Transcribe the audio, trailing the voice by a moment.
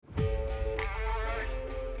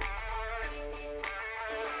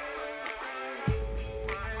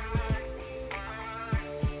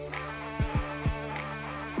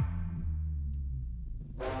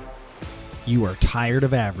You are tired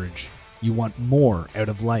of average. You want more out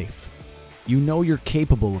of life. You know you're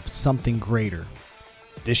capable of something greater.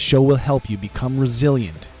 This show will help you become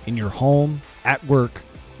resilient in your home, at work,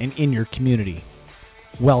 and in your community.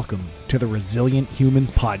 Welcome to the Resilient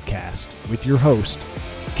Humans Podcast with your host,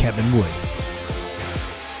 Kevin Wood.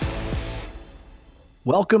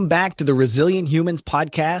 Welcome back to the Resilient Humans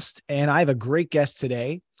Podcast, and I have a great guest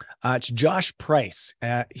today. It's Josh Price.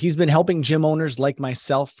 He's been helping gym owners like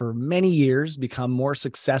myself for many years become more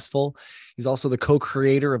successful. He's also the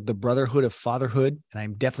co-creator of the Brotherhood of Fatherhood, and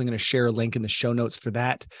I'm definitely going to share a link in the show notes for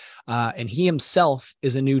that. And he himself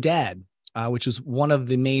is a new dad, which is one of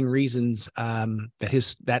the main reasons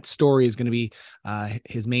that story is going to be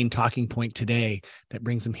his main talking point today that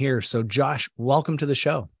brings him here. So Josh, welcome to the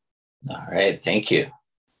show. All right. Thank you.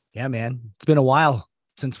 Yeah, man. It's been a while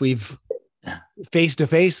since we've face to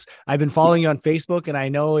face. I've been following you on Facebook and I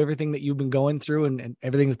know everything that you've been going through and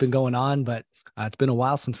everything that's been going on, but it's been a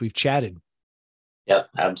while since we've chatted. Yep,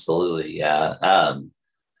 absolutely.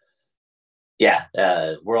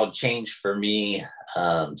 World changed for me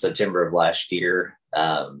September of last year.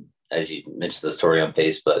 As you mentioned the story on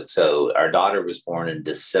Facebook. So our daughter was born in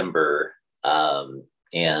December,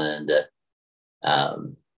 and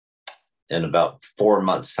in about 4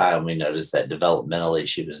 months' time, we noticed that developmentally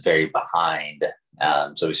she was very behind.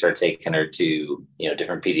 So we started taking her to,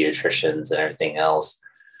 different pediatricians and everything else.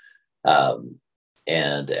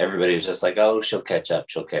 And everybody was just like, oh, she'll catch up.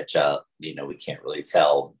 We can't really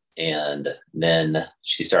tell. And then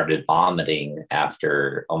she started vomiting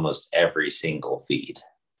after almost every single feed.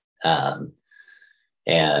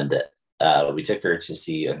 We took her to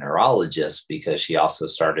see a neurologist because she also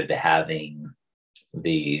started having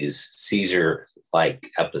these seizure-like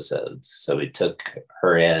episodes. So we took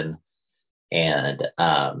her in, and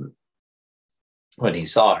when he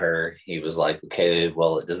saw her, he was like, okay,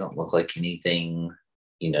 well, it doesn't look like anything,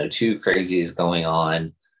 too crazy is going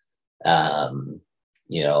on.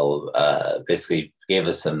 Basically gave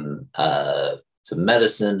us some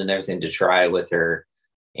medicine and everything to try with her.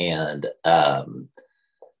 And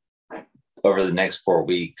over the next 4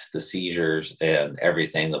 weeks, the seizures and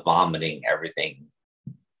everything, the vomiting, everything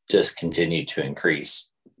just continued to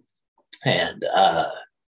increase. And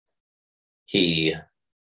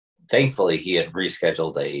thankfully he had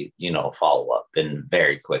rescheduled a follow-up, and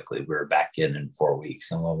very quickly we were back in 4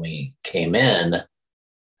 weeks. And when we came in,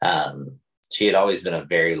 she had always been a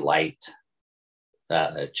very light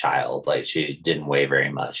child. Like, she didn't weigh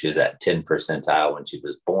very much. She was at 10th percentile when she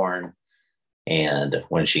was born, and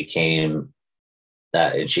when she came,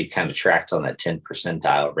 and she kind of tracked on that 10th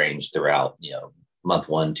percentile range throughout month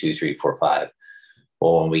 1, 2, 3, 4, 5.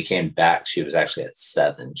 Well, when we came back, she was actually at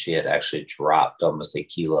 7. She had actually dropped almost a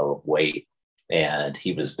kilo of weight, and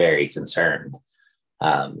he was very concerned.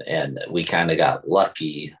 And we kind of got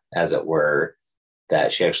lucky, as it were,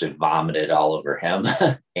 that she actually vomited all over him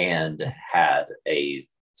and had a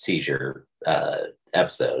seizure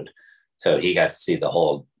episode. So he got to see the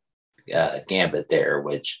whole gambit there,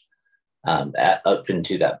 which up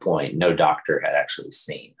until that point, no doctor had actually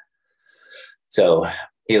seen. So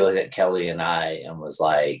he looked at Kelly and I and was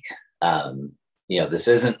like, this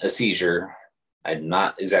isn't a seizure. I'm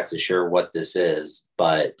not exactly sure what this is,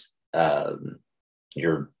 but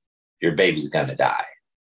your baby's going to die.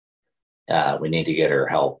 We need to get her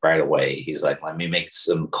help right away. He's like, let me make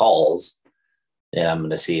some calls, and I'm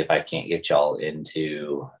going to see if I can't get y'all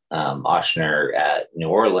into Ochsner at New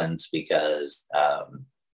Orleans, because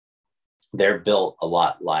they're built a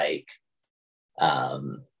lot like,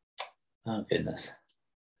 oh goodness,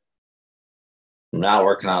 I'm not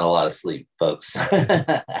working on a lot of sleep, folks.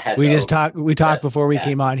 We talked before we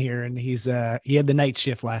came on here, and he had the night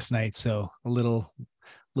shift last night, so a little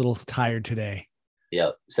tired today.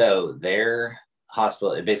 Yep. So their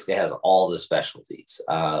hospital, it basically has all the specialties.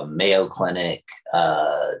 Mayo Clinic,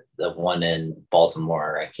 the one in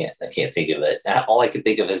Baltimore, I can't think of it. All I can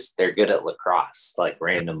think of is they're good at lacrosse, like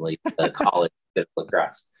randomly the college good at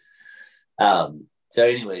lacrosse. So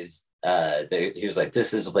anyways, he was like,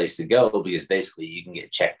 this is a place to go, because basically you can get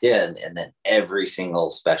checked in, and then every single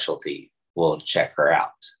specialty will check her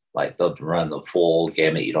out. Like, they'll run the full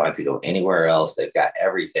gamut. You don't have to go anywhere else. They've got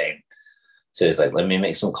everything. So he's like, let me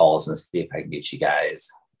make some calls and see if I can get you guys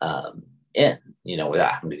in,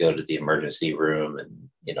 without having to go to the emergency room and,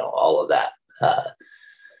 all of that.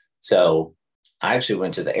 So I actually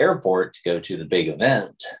went to the airport to go to the big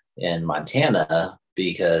event in Montana,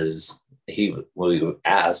 because we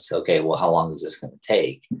asked, okay, well, how long is this going to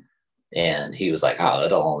take? And he was like, oh,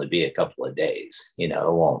 it'll only be a couple of days. It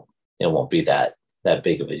won't be that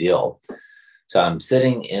big of a deal. So I'm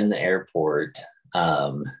sitting in the airport,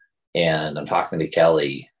 And I'm talking to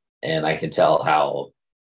Kelly, and I can tell how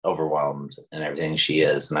overwhelmed and everything she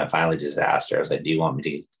is. And I finally just asked her, I was like, do you want me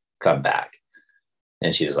to come back?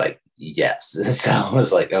 And she was like, yes. So I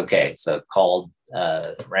was like, okay. So called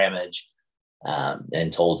Ramage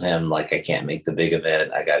and told him, like, I can't make the big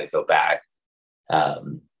event. I got to go back.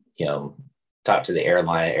 You know, talked to the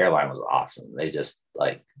airline. Airline was awesome. They just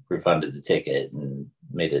like refunded the ticket and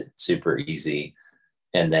made it super easy.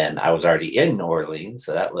 And then I was already in New Orleans,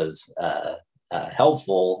 so that was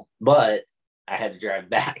helpful. But I had to drive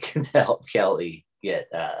back to help Kelly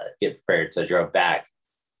get prepared. So I drove back,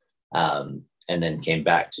 and then came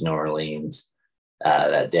back to New Orleans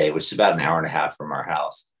that day, which is about an hour and a half from our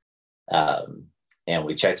house. And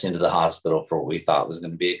we checked into the hospital for what we thought was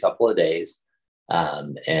going to be a couple of days,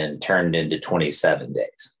 and turned into 27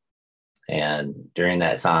 days. And during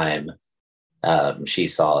that time, she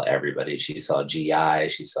saw everybody. She saw GI,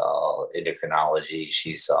 she saw endocrinology,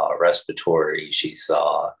 she saw respiratory, she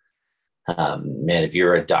saw, man, if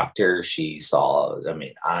you're a doctor, she saw, I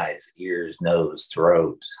mean, eyes, ears, nose,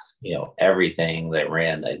 throat, you know, everything that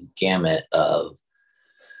ran the gamut of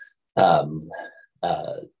DNA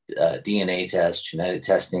test, genetic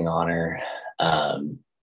testing on her.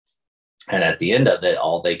 And at the end of it,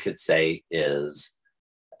 all they could say is,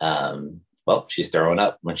 well, she's throwing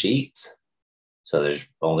up when she eats. So there's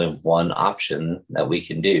only one option that we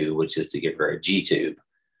can do, which is to give her a G-tube.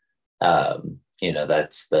 You know,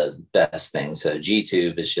 that's the best thing. So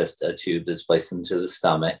G-tube is just a tube that's placed into the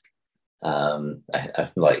stomach. I'm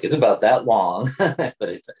like, it's about that long, but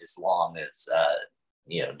it's as long as,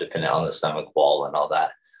 you know, depending on the stomach wall and all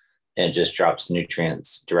that. And it just drops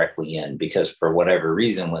nutrients directly in, because for whatever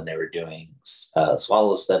reason, when they were doing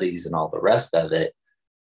swallow studies and all the rest of it,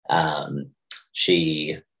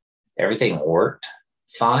 everything worked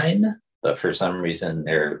fine, but for some reason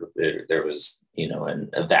there was, you know, an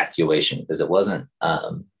evacuation, because it wasn't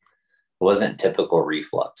typical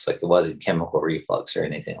reflux, like it wasn't chemical reflux or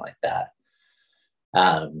anything like that.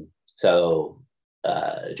 So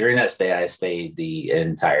during that stay, I stayed the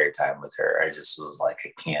entire time with her. I just was like,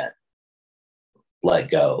 I can't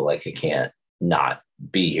let go. Like, I can't not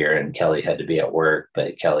be here. And Kelly had to be at work,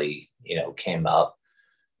 but Kelly, you know, came up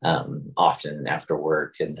often after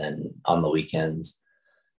work, and then on the weekends.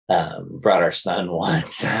 Brought our son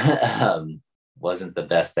once. Wasn't the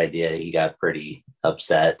best idea. He got pretty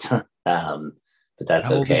upset. But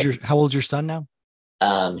that's okay. How old's your son now?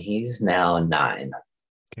 He's now 9.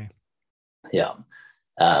 Okay. Yeah.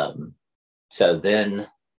 So then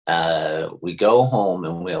we go home,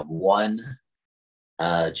 and we have one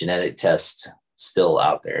genetic test still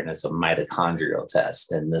out there, and it's a mitochondrial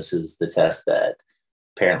test. And this is the test that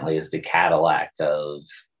apparently is the Cadillac of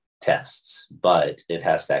tests, but it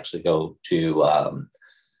has to actually go to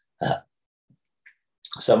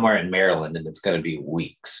somewhere in Maryland, and it's going to be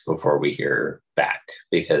weeks before we hear back,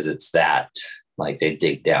 because it's that, like, they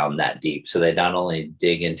dig down that deep. So they not only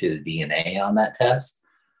dig into the DNA on that test,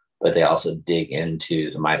 but they also dig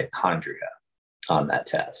into the mitochondria on that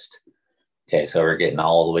test. Okay, so we're getting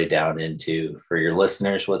all the way down into, for your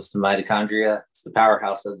listeners, what's the mitochondria? It's the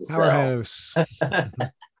powerhouse of the cell.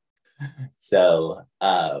 So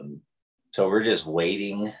we're just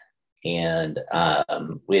waiting, and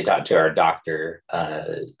we had talked to our doctor, call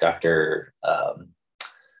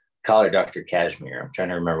her Dr. Kashmir. I'm trying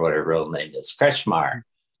to remember what her real name is, Kretschmar.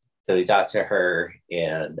 So we talked to her,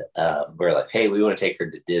 and we're like, hey, we want to take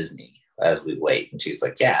her to Disney as we wait. And she's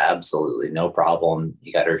like, yeah, absolutely, no problem.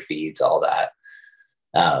 You got her feeds, all that.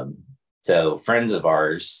 So friends of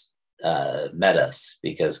ours met us,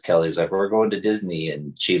 because Kelly was like, we're going to Disney,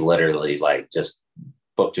 and she literally like just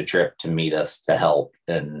booked a trip to meet us to help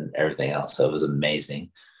and everything else. So it was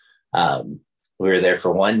amazing. We were there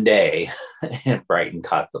for one day, and Brighton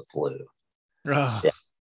caught the flu. Oh. Yeah.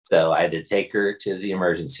 So I had to take her to the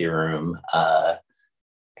emergency room.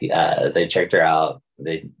 They checked her out.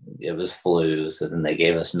 It was flu. So then they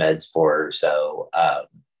gave us meds for her. So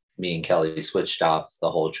me and Kelly switched off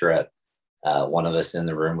the whole trip. One of us in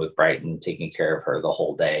the room with Brighton, taking care of her the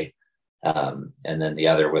whole day. And then the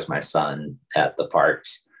other with my son at the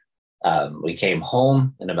parks. We came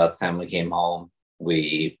home, and about the time we came home,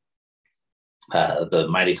 the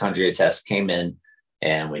mitochondria test came in,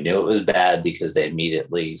 and we knew it was bad because they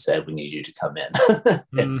immediately said, we need you to come in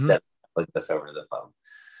instead of putting us over the phone.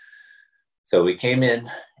 So we came in,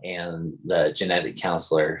 and the genetic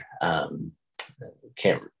counselor,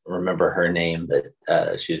 can't remember her name, but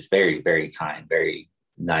she was very, very kind, very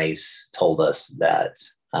nice, told us that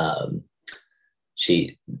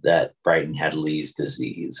that Brighton had Lee's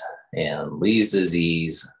disease, and Lee's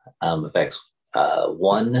disease affects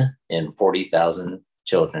 1 in 40,000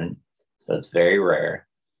 children So it's very rare.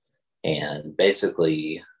 And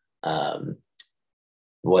basically,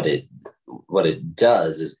 what it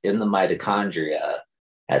does is in the mitochondria,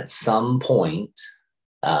 at some point,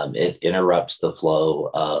 it interrupts the flow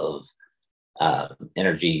of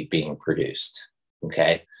energy being produced.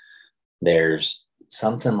 Okay. There's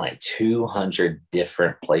something like 200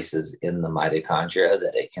 different places in the mitochondria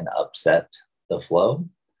that it can upset the flow.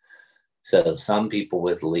 So some people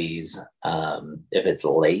with Lees, if it's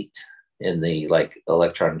late in the like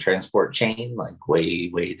electron transport chain, like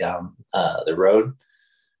way down the road,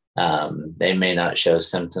 they may not show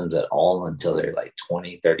symptoms at all until they're like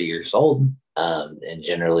 20, 30 years old. And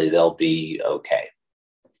generally they'll be okay.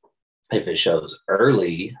 If it shows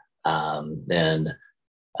early, then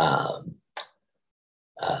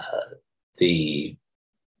the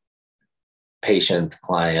patient,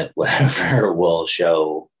 client, whatever, will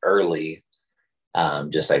show early,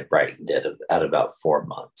 just like Brighton did at about 4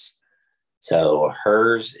 months. So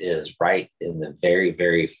hers is right in the very,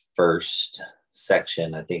 very first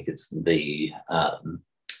section. I think it's the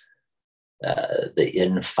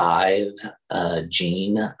N5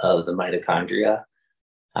 gene of the mitochondria.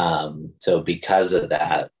 So because of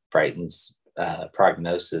that, Brighton's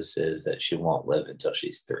prognosis is that she won't live until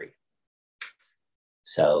she's 3.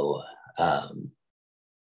 So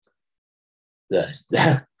the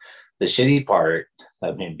shitty part,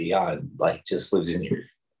 I mean, beyond like just losing your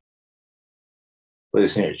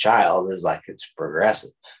child, is like it's progressive.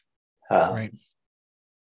 Right.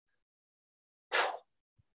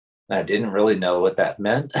 I didn't really know what that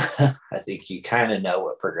meant. I think you kind of know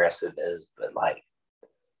what progressive is, but like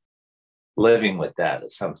living with that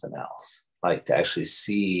is something else. Like to actually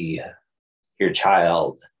see your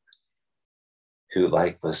child who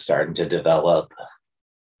like was starting to develop,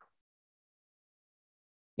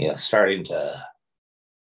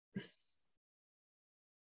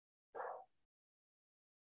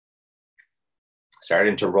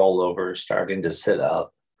 starting to roll over, starting to sit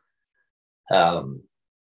up,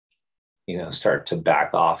 start to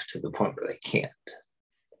back off to the point where they can't.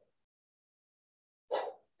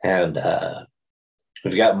 And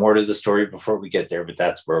we've got more to the story before we get there, but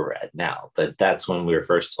that's where we're at now. But that's when we were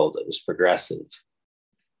first told it was progressive.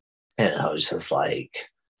 And I was just like,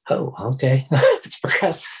 oh, okay, it's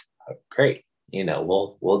progressive. Great.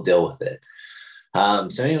 We'll deal with it.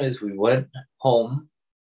 So anyways, we went home,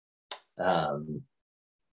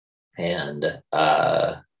 and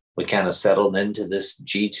we kind of settled into this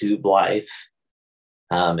G-tube life.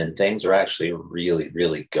 And things were actually really,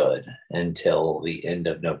 really good until the end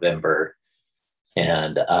of November.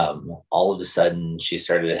 And all of a sudden she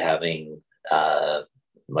started having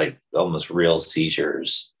like almost real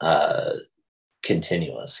seizures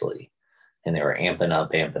continuously. And they were amping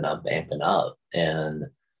up. And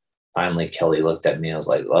finally Kelly looked at me and was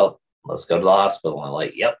like, well, let's go to the hospital. And I'm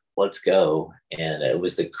like, yep, let's go. And it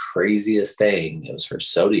was the craziest thing. It was her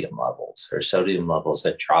sodium levels. Her sodium levels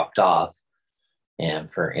had dropped off.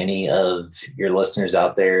 And for any of your listeners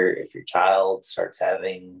out there, if your child starts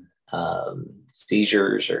having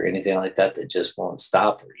seizures or anything like that just won't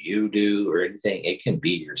stop, or you do, or anything, it can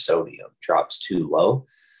be your sodium drops too low.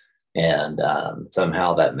 And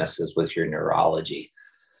somehow that messes with your neurology.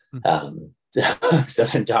 So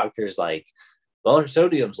the doctor's like, well, her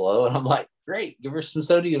sodium's low. And I'm like, great, give her some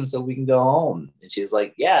sodium so we can go home. And she's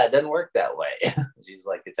like, yeah, it doesn't work that way. She's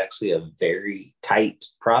like, it's actually a very tight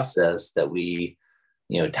process that we,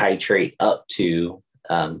 titrate up to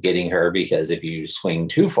getting her, because if you swing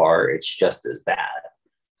too far, it's just as bad.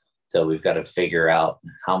 So we've got to figure out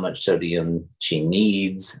how much sodium she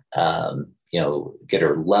needs, get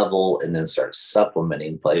her level, and then start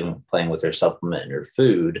supplementing, playing with her supplement and her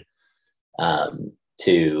food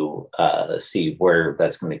to see where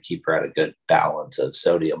that's going to keep her at a good balance of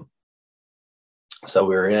sodium. So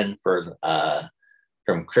we were in for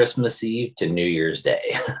from Christmas Eve to New Year's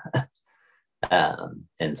Day.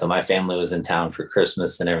 And so my family was in town for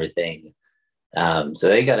Christmas and everything. So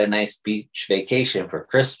they got a nice beach vacation for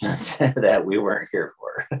Christmas that we weren't here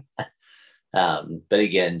for. But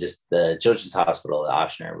again, just the Children's Hospital at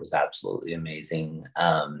Ochsner was absolutely amazing.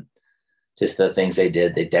 Just the things they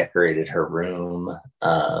did. They decorated her room.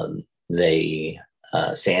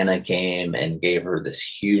 Santa came and gave her this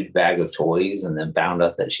huge bag of toys, and then found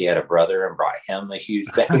out that she had a brother and brought him a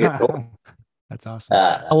huge bag of toys. That's awesome.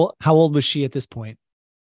 How old was she at this point?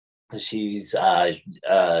 She's a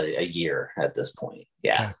year at this point.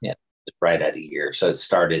 Yeah. Okay. Yeah. Right at a year. So it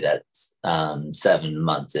started at 7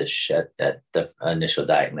 months-ish at the initial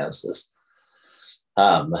diagnosis.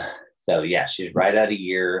 So yeah, she's right at a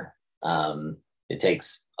year. It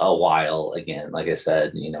takes a while. Again, like I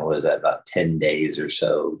said, was that about 10 days or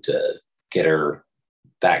so to get her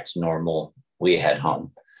back to normal, we head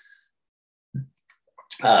home.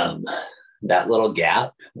 That little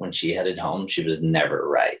gap when she headed home, she was never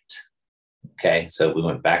right. Okay. So we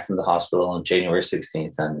went back to the hospital on January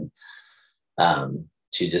 16th, and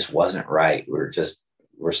she just wasn't right. We're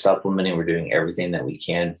supplementing, we're doing everything that we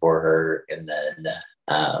can for her. And then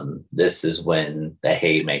this is when the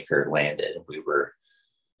haymaker landed. We were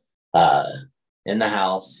in the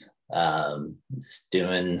house, just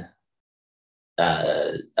doing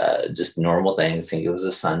just normal things. I think it was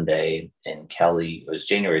a Sunday, and Kelly, it was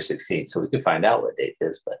January 16th, so we could find out what date it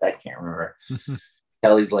is, but I can't remember.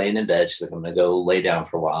 Kelly's laying in bed. She's like, I'm going to go lay down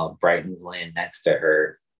for a while. Brighton's laying next to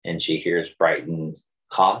her, and she hears Brighton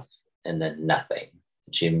cough and then nothing.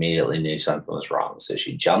 She immediately knew something was wrong. So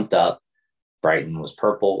she jumped up. Brighton was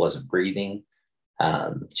purple, wasn't breathing.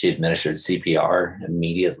 She administered CPR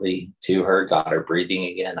immediately to her, got her breathing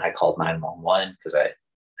again. I called 911 because I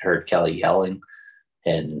heard Kelly yelling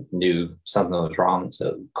and knew something was wrong.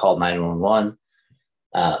 So called 911.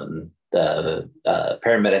 The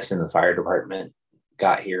paramedics in the fire department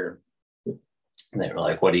got here. And they were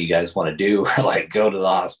like, what do you guys want to do? We're like, go to the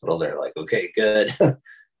hospital. They're like, okay, good. Put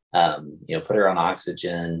her on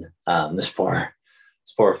oxygen. This poor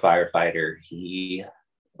firefighter, he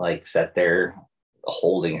like sat there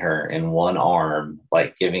holding her in one arm,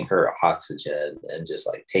 like giving her oxygen and just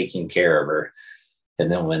like taking care of her.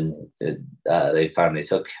 And then when they finally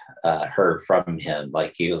took her from him,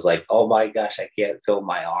 like he was like, oh my gosh, I can't feel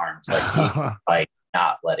my arms. Like he like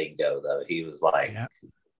not letting go though. He was like, yeah.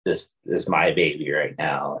 This is my baby right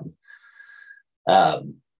now.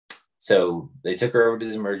 And so they took her over to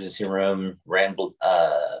the emergency room, ran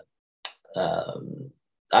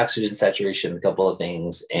oxygen saturation, a couple of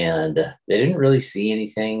things, and they didn't really see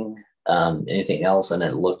anything else. And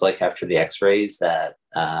it looked like after the x-rays that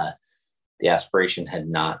the aspiration had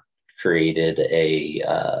not created a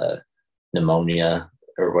pneumonia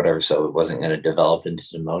or whatever, so it wasn't going to develop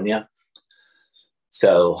into pneumonia.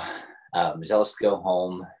 So they tell us to go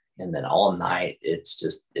home, and then all night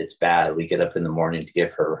it's bad. We get up in the morning to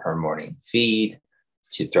give her her morning feed.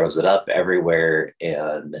 She throws it up everywhere,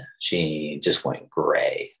 and she just went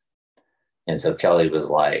gray. And so Kelly was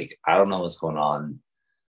like, I don't know what's going on.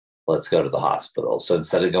 Let's go to the hospital. So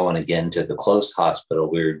instead of going again to the close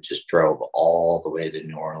hospital, we just drove all the way to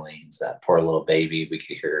New Orleans. That poor little baby, we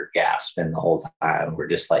could hear her gasping the whole time. We're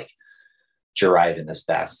just like driving as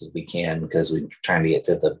fast as we can because we're trying to get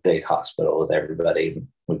to the big hospital with everybody.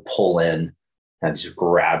 We pull in and just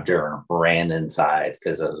grabbed her and ran inside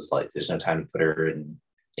because I was like, there's no time to put her in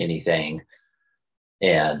anything.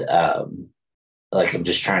 And like, I'm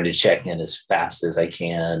just trying to check in as fast as I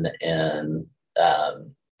can. And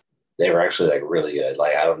they were actually like really good.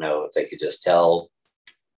 Like, I don't know if they could just tell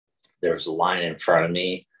there was a line in front of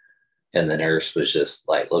me, and the nurse was just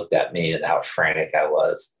like, looked at me and how frantic I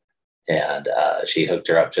was. And she hooked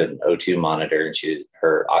her up to an O2 monitor, and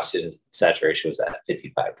her oxygen saturation was at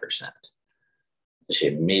 55%. She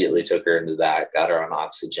immediately took her into the back, got her on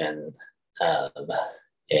oxygen.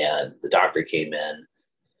 And the doctor came in.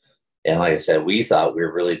 And like I said, we thought we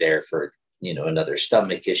were really there for, another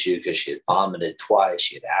stomach issue because she had vomited twice.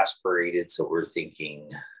 She had aspirated. So we're thinking,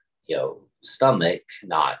 stomach,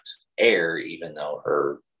 not air, even though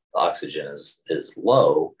her oxygen is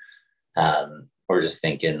low. We're just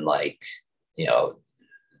thinking like,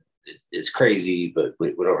 it's crazy, but we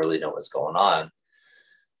don't really know what's going on.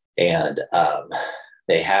 And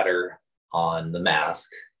they had her on the mask,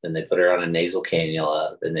 then they put her on a nasal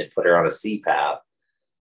cannula, then they put her on a CPAP.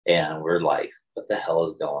 And we're like, what the hell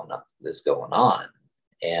is going on?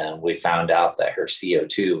 And we found out that her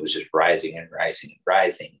CO2 was just rising and rising and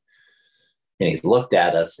rising. And he looked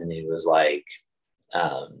at us and he was like,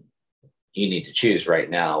 you need to choose right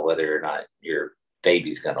now whether or not your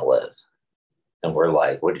baby's going to live. And we're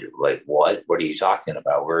like, what are you talking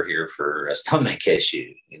about? We're here for a stomach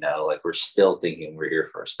issue. Like we're still thinking we're here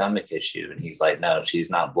for a stomach issue. And he's like, no, she's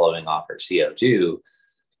not blowing off her CO2.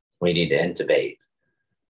 We need to intubate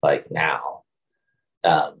like now.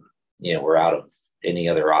 We're out of any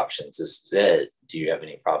other options. This is it. Do you have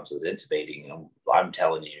any problems with intubating? And I'm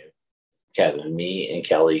telling you, Kevin, me and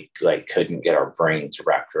Kelly like couldn't get our brains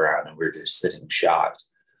wrapped around, and we were just sitting shocked.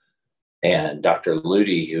 And Dr.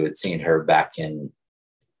 Ludi, who had seen her back in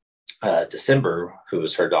December, who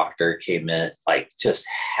was her doctor, came in, like just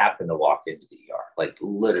happened to walk into the ER, like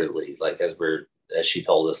literally, like as she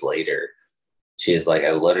told us later, she is like,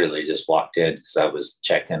 I literally just walked in because I was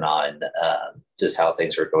checking on just how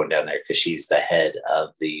things were going down there because she's the head of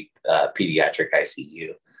the pediatric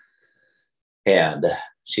ICU. And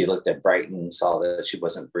she looked at Brighton, saw that she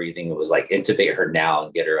wasn't breathing. It was like, intubate her now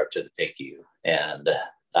and get her up to the PICU. And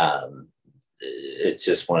it's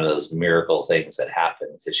just one of those miracle things that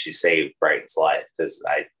happened because she saved Brighton's life. Because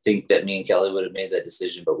I think that me and Kelly would have made that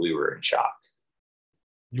decision, but we were in shock.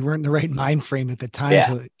 You weren't in the right mind frame at the time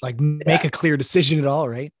to like make a clear decision at all,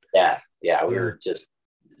 right? Yeah. We were just,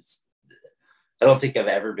 I don't think I've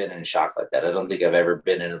ever been in shock like that. I don't think I've ever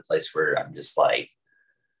been in a place where I'm just like,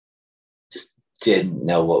 just didn't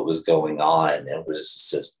know what was going on and was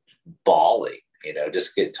just bawling,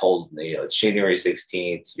 just get told, it's January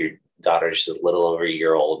 16th, your daughter's just a little over a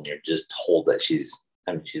year old, and you're just told that she's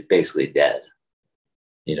basically dead,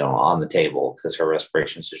 on the table because her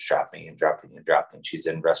respiration's just dropping and dropping and dropping. She's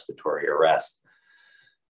in respiratory arrest.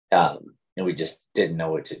 And we just didn't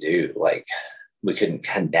know what to do. Like, we couldn't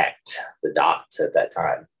connect the dots at that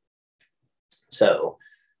time. So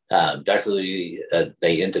Dr. Lee,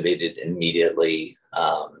 they intubated immediately,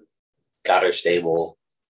 got her stable,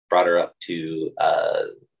 brought her up to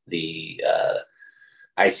the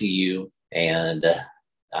ICU, and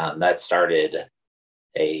that started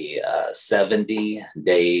a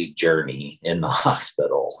 70-day journey in the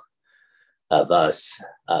hospital of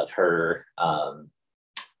her on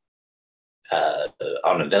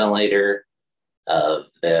a ventilator, of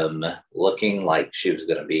them looking like she was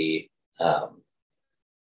going to be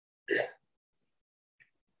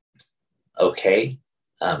okay.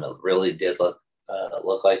 It really did look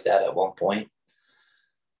like that at one point.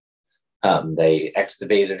 They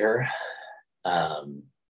extubated her,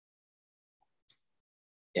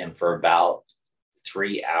 and for about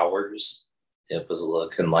 3 hours, it was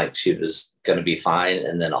looking like she was going to be fine.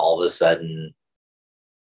 And then all of a sudden,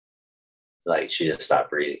 like, she just stopped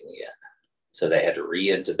breathing again. So they had to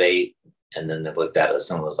re-intubate, and then they looked at us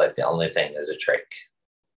and was like, the only thing is a trach.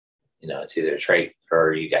 It's either a trach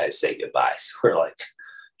or you guys say goodbye. So we're like,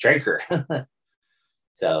 trach her.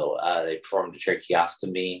 So they performed a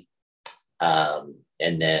tracheostomy.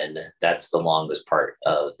 And then that's the longest part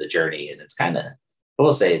of the journey. And it's kind of, I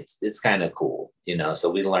will say it's kind of cool, So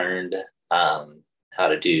we learned how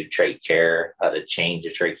to do trach care, how to change a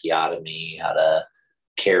tracheotomy, how to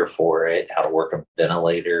care for it, how to work a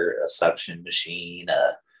ventilator, a suction machine,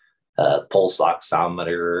 a pulse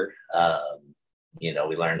oximeter. We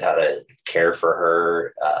learned how to care for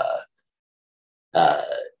her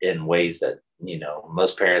in ways that,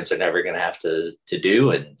 most parents are never going to have to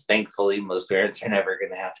do. And thankfully, most parents are never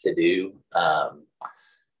going to have to do.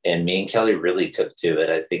 And me and Kelly really took to it.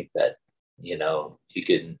 I think that, you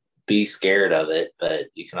can be scared of it, but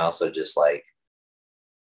you can also just like,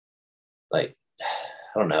 I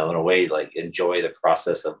don't know, in a way, like, enjoy the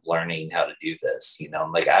process of learning how to do this.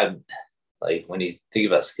 Like, I'm like, when you think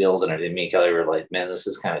about skills and everything, me and Kelly were like, man, this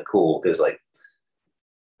is kind of cool. Cause like,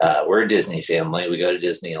 we're a Disney family. We go to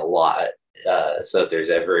Disney a lot. So if there's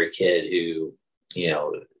ever a kid who,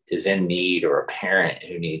 is in need, or a parent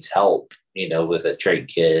who needs help, with a trach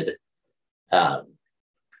kid,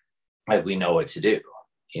 like, we know what to do.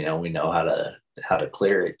 We know how to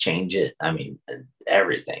clear it, change it. I mean,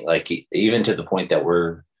 everything, like, even to the point that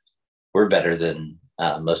we're better than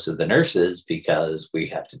most of the nurses because we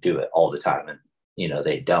have to do it all the time, and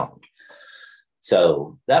they don't.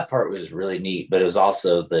 So that part was really neat, but it was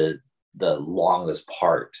also the longest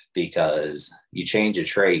part because you change a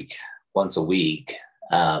trach once a week,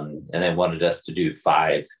 and they wanted us to do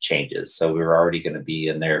 5 changes. So we were already going to be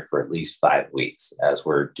in there for at least 5 weeks as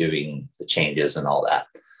we're doing the changes and all that.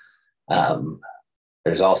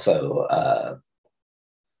 There's also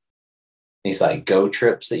these like go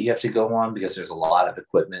trips that you have to go on because there's a lot of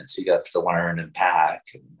equipment. So you have to learn and pack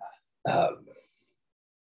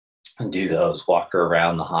and do those, walk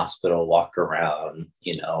around the hospital, walk around,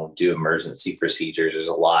 do emergency procedures. There's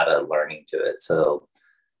a lot of learning to it. So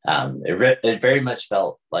it very much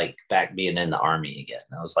felt like back being in the Army again.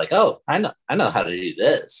 I was like, oh, I know how to do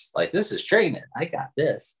this. Like, this is training. I got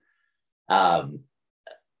this. And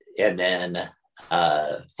then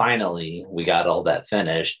finally we got all that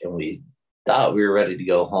finished, and we thought we were ready to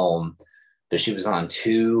go home, but she was on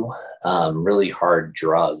 2 really hard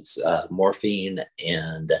drugs, morphine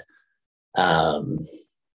and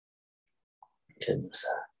goodness,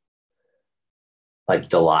 like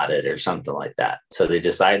Dilaudid or something like that. So they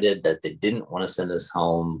decided that they didn't want to send us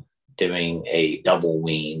home doing a double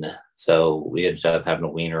wean. So we ended up having to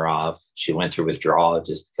wean her off. She went through withdrawal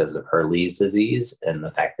just because of her Lee's disease and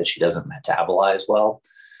the fact that she doesn't metabolize well.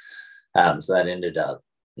 So that ended up,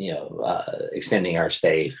 extending our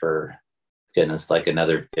stay for, goodness, like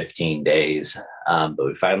another 15 days. But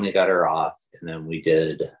we finally got her off, and then we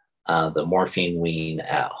did the morphine wean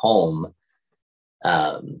at home.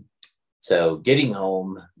 So getting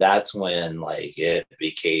home, that's when like it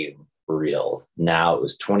became real. Now it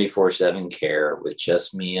was 24/7 care with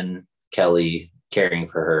just me and Kelly caring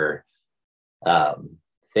for her.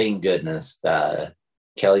 Thank goodness,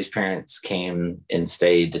 Kelly's parents came and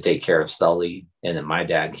stayed to take care of Sully, and then my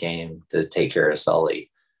dad came to take care of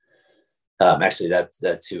Sully. Actually,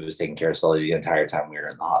 that's who was taking care of Sully the entire time we were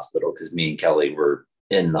in the hospital, because me and Kelly were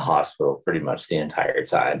in the hospital pretty much the entire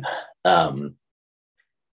time.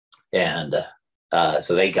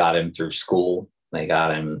 So they got him through school. They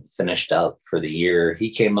got him finished up for the year.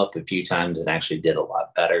 He came up a few times and actually did a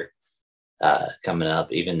lot better coming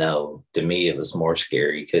up, even though to me it was more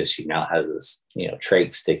scary because she now has this,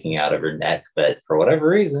 trach sticking out of her neck. But for whatever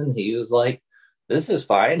reason, he was like, this is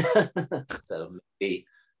fine. So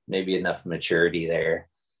maybe enough maturity there.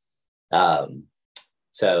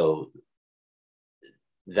 So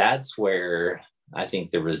that's where I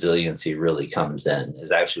think the resiliency really comes in,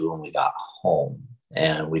 is actually when we got home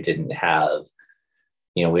and we didn't have,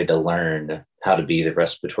 we had to learn how to be the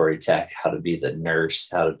respiratory tech, how to be the nurse,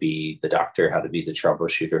 how to be the doctor, how to be the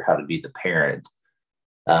troubleshooter, how to be the parent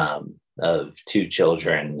of two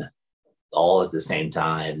children all at the same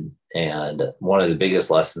time. And one of the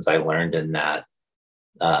biggest lessons I learned in that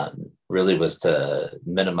really was to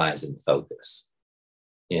minimize and focus.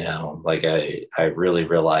 Like I really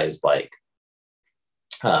realized, like,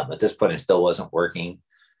 at this point, it still wasn't working.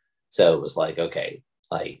 So it was like, okay,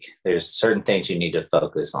 like there's certain things you need to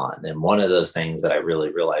focus on. And one of those things that I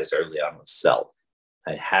really realized early on was self.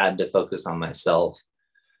 I had to focus on myself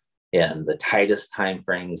in the tightest time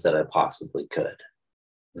frames that I possibly could.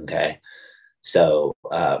 Okay. So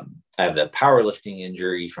I have a powerlifting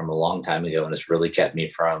injury from a long time ago, and it's really kept me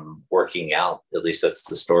from working out. At least that's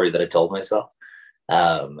the story that I told myself.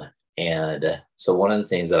 And so one of the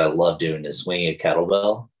things that I love doing is swinging a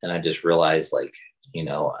kettlebell. And I just realized, like,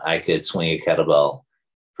 I could swing a kettlebell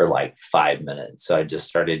for like 5 minutes. So I just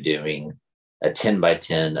started doing a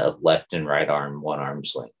 10x10 of left and right arm, one arm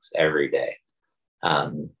swings every day.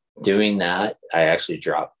 Doing that, I actually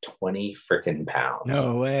dropped 20 freaking pounds.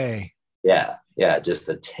 No way. Yeah. Just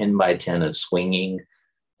a 10x10 of swinging,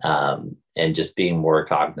 and just being more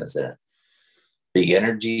cognizant. The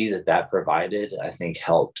energy that provided, I think,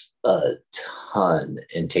 helped a ton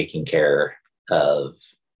in taking care of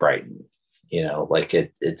Brighton. Like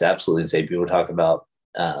it's absolutely insane. People talk about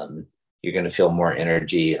you're going to feel more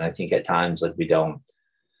energy. And I think at times, like, we don't.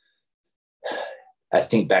 I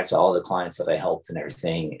think back to all the clients that I helped and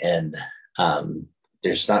everything. And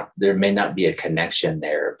there may not be a connection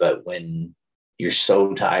there, but when you're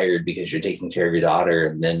so tired because you're taking care of your daughter,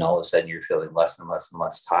 and then all of a sudden you're feeling less and less and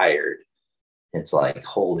less tired, it's like,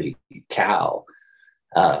 holy cow,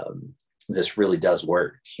 this really does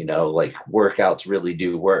work. Like workouts really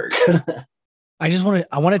do work. I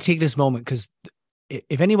want to take this moment, because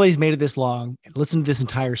if anybody's made it this long and listened to this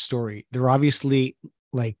entire story, they're obviously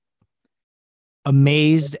like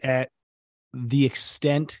amazed at the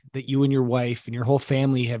extent that you and your wife and your whole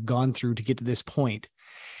family have gone through to get to this point.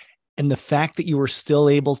 And the fact that you were still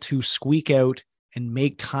able to squeak out and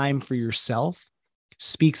make time for yourself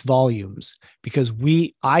speaks volumes, because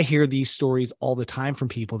I hear these stories all the time from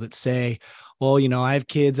people that say, well, I have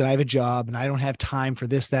kids and I have a job and I don't have time for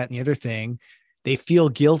this, that, and the other thing. They feel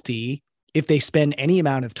guilty if they spend any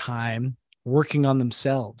amount of time working on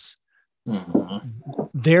themselves. Mm-hmm.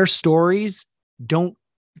 Their stories don't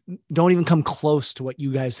even come close to what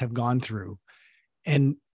you guys have gone through.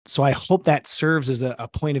 And so I hope that serves as a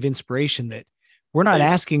point of inspiration, that we're not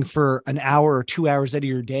asking for an hour or 2 hours out of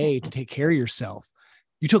your day to take care of yourself.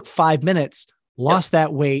 You took 5 minutes, lost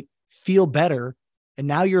that weight, feel better, and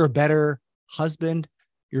now you're a better husband,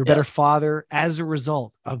 you're a better father as a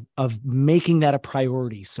result of making that a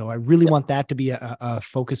priority. So I really want that to be a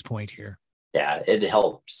focus point here. Yeah, it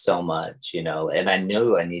helped so much, and I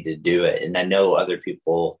knew I needed to do it. And I know other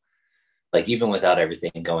people, like, even without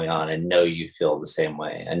everything going on, I know you feel the same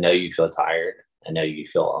way. I know you feel tired. I know you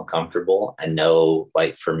feel uncomfortable. I know,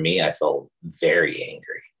 like, for me, I felt very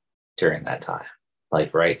angry during that time.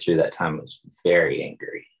 Like right through that time, I was very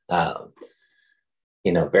angry,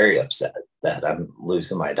 very upset that I'm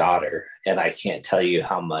losing my daughter. And I can't tell you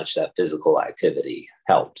how much that physical activity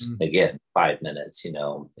helped. Mm-hmm. Again, 5 minutes, you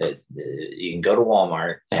can go to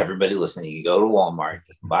Walmart. Everybody listening, you can go to Walmart,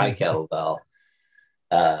 you can buy a kettlebell,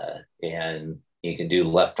 and you can do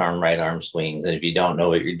left arm, right arm swings. And if you don't know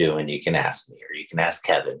what you're doing, you can ask me, or you can ask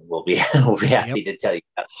Kevin. We'll be happy to tell you.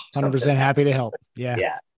 100% happy to help. Yeah.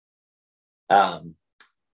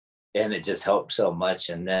 And it just helped so much.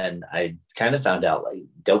 And then I kind of found out, like,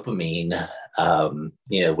 dopamine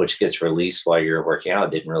which gets released while you're working out. I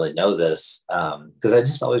didn't really know this because I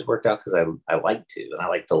just always worked out because I like to, and I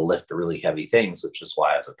like to lift the really heavy things, which is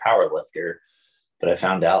why I was a power lifter. But I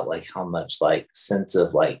found out like how much like sense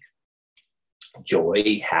of like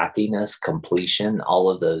joy, happiness, completion, all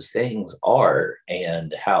of those things are,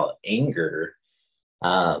 and how anger,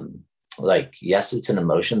 like, yes, it's an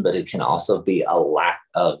emotion, but it can also be a lack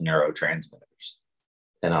of neurotransmitters.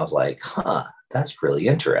 And I was like, that's really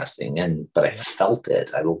interesting. But I felt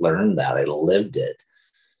it. I learned that. I lived it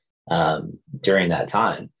during that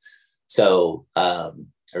time. So I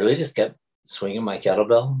really just kept swinging my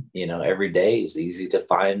kettlebell, every day. It's easy to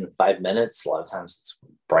find 5 minutes. A lot of times it's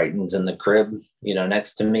Brighton's in the crib,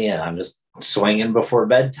 next to me, and I'm just swinging before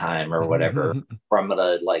bedtime or whatever. Or I'm going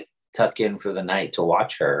to like tuck in for the night to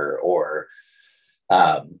watch her, or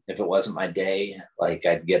if it wasn't my day, like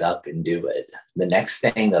I'd get up and do it. The next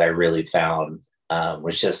thing that I really found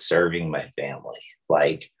was just serving my family,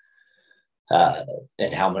 like,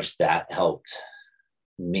 and how much that helped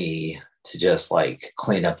me to just like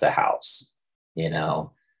clean up the house,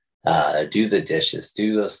 do the dishes,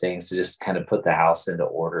 do those things to just kind of put the house into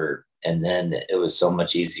order. And then it was so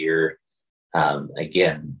much easier.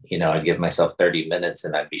 Again, I'd give myself 30 minutes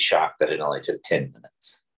and I'd be shocked that it only took 10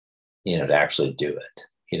 minutes, to actually do it,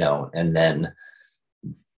 and then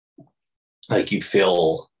like you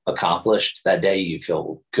feel accomplished that day, you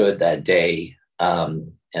feel good that day.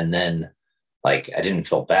 And then like, I didn't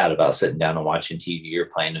feel bad about sitting down and watching TV or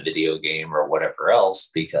playing a video game or whatever else,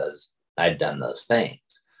 because I'd done those things.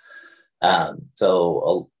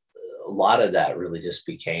 So a lot of that really just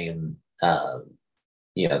became,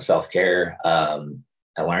 self-care.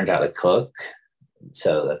 I learned how to cook.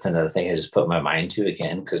 So that's another thing I just put my mind to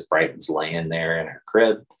again, because Brighton's laying there in her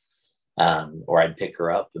crib, or I'd pick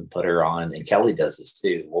her up and put her on. And Kelly does this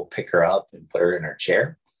too. We'll pick her up and put her in her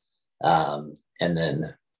chair, and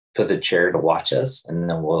then put the chair to watch us, and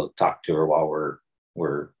then we'll talk to her while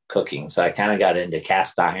we're cooking. So I kind of got into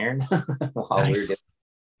cast iron while we were doing.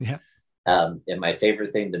 Yeah. And my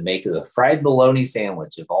favorite thing to make is a fried bologna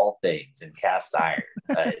sandwich, of all things, in cast iron.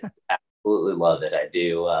 I absolutely love it. I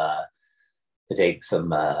do. I take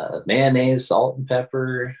some mayonnaise, salt and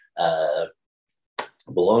pepper,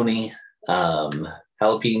 bologna,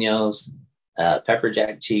 jalapenos, pepper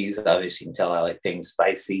jack cheese. Obviously, you can tell I like things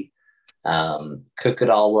spicy. Cook it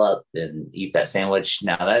all up and eat that sandwich.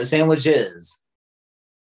 Now, that sandwich is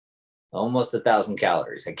almost 1,000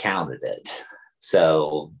 calories. I counted it.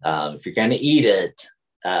 So if you're going to eat it,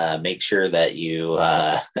 make sure that you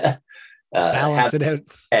balance it out.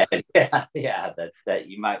 That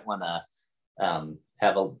you might want to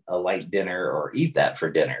have a light dinner or eat that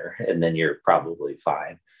for dinner, and then you're probably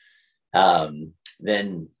fine.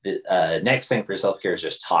 Then the next thing for self-care is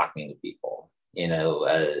just talking to people.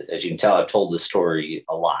 As you can tell, I've told the story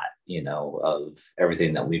a lot, of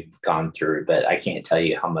everything that we've gone through, but I can't tell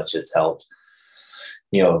you how much it's helped,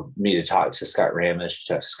 me to talk to Scott Ramish,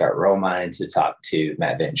 to talk to Scott Romine, to talk to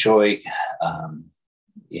Matt Van Schoik,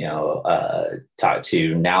 talk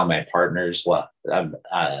to now my partners. Well,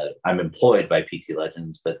 I'm employed by PT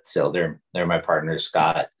Legends, but still they're my partners,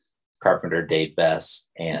 Scott Carpenter, Dave Best,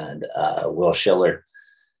 and Will Schiller.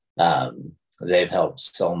 They've helped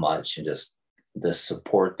so much, and just the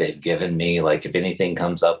support they've given me. Like, if anything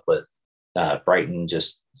comes up with Brighton,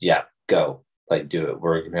 just go, like, do it.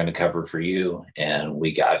 We're going to cover for you, and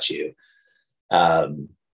we got you. And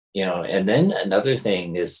then another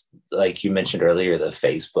thing is, like you mentioned earlier, the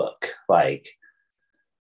Facebook. Like,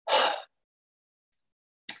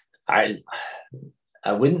 I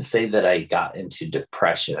wouldn't say that I got into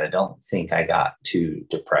depression. I don't think I got to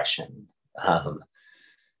depression.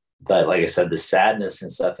 But like I said, the sadness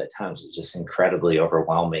and stuff at times was just incredibly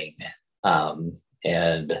overwhelming.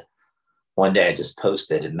 And one day I just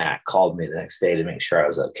posted, and Matt called me the next day to make sure I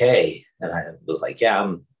was okay. And I was like,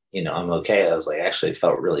 I'm okay. I was like, actually, it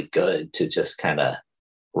felt really good to just kind of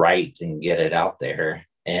write and get it out there.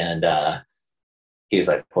 And he was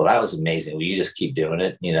like, well, that was amazing. Will you just keep doing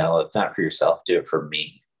it? If not for yourself, do it for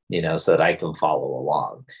me, so that I can follow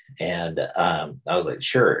along. And I was like,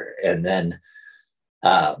 sure. And then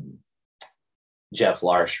Jeff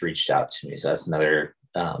Larsh reached out to me. So that's another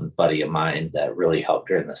buddy of mine that really helped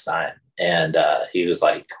during this time. And he was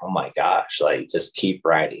like, oh my gosh, like, just keep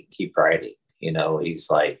writing. He's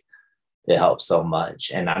like, it helps so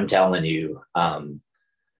much. And I'm telling you,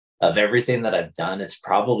 of everything that I've done, it's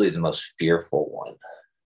probably the most fearful one.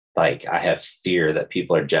 Like, I have fear that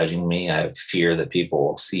people are judging me. I have fear that people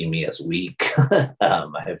will see me as weak.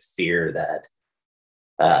 I have fear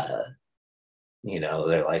that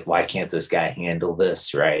they're like, why can't this guy handle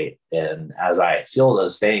this? Right. And as I feel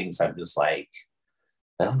those things, I'm just like,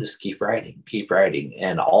 well, just keep writing.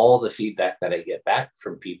 And all the feedback that I get back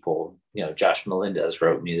from people, Josh Melendez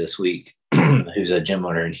wrote me this week, who's a gym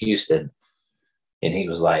owner in Houston. And he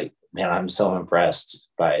was like, man, I'm so impressed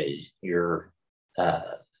by you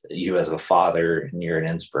as a father, and you're an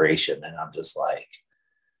inspiration. And I'm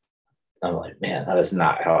like, man, that is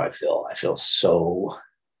not how I feel. I feel so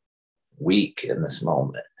weak in this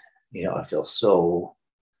moment. I feel so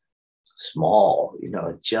small.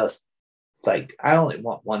 It's like, I only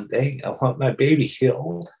want one thing. I want my baby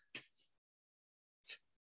healed.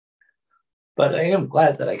 But I am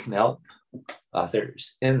glad that I can help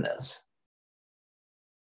others in this.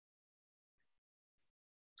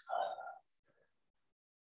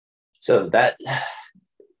 So that,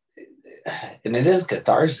 and it is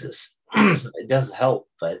catharsis. It does help,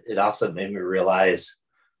 but it also made me realize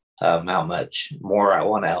how much more I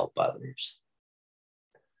want to help others.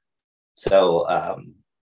 So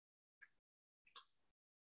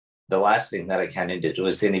the last thing that I kind of did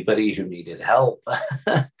was anybody who needed help,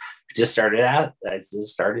 just started out. I just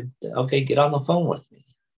started, okay, get on the phone with me.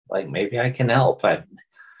 Like, maybe I can help. I'm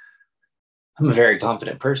a very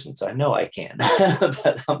confident person, so I know I can.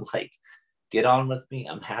 But I'm like, get on with me.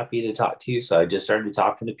 I'm happy to talk to you. So I just started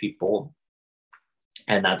talking to people.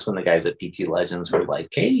 And that's when the guys at PT Legends were like,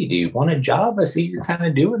 hey, do you want a job? I see you're kind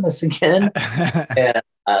of doing this again. And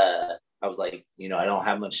I was like, I don't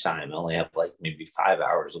have much time. I only have like maybe 5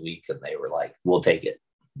 hours a week. And they were like, we'll take it.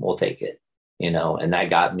 And that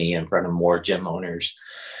got me in front of more gym owners.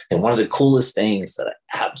 And one of the coolest things that I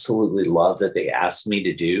absolutely love that they asked me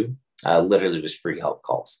to do literally was free help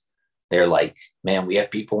calls. They're like, man, we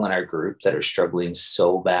have people in our group that are struggling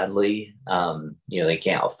so badly. They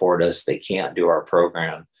can't afford us. They can't do our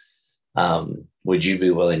program. Would you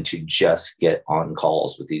be willing to just get on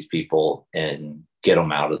calls with these people and get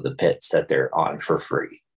them out of the pits that they're on for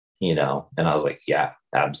free? And I was like, yeah,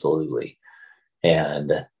 absolutely.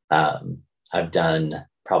 And I've done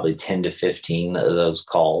probably 10 to 15 of those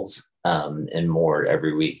calls and more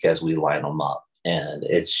every week as we line them up. And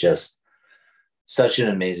it's just such an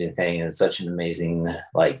amazing thing, and such an amazing,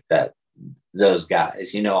 like, that those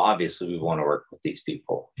guys, obviously we want to work with these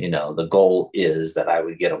people. The goal is that I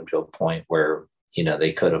would get them to a point where,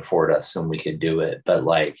 they could afford us and we could do it. But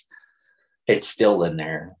like, it's still in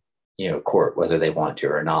their, court, whether they want to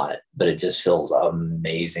or not. But it just feels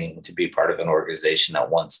amazing to be part of an organization that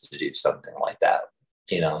wants to do something like that.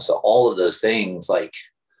 So all of those things, like,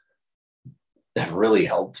 have really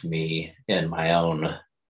helped me in my own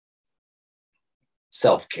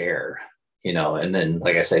self-care, and then,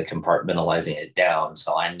 like I said, compartmentalizing it down.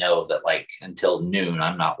 So I know that, like, until noon,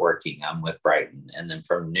 I'm not working, I'm with Brighton. And then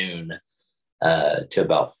from noon to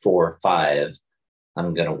about 4 or 5,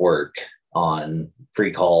 I'm going to work on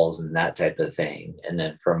free calls and that type of thing. And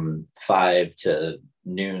then from 5 to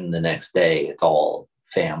noon the next day, it's all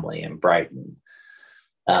family and Brighton.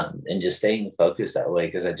 And just staying focused that way,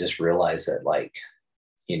 because I just realized that, like,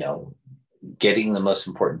 getting the most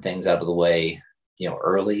important things out of the way,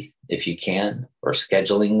 early if you can, or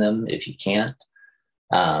scheduling them if you can't,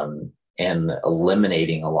 and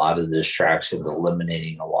eliminating a lot of the distractions,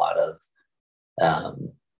 eliminating a lot of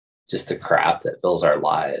just the crap that fills our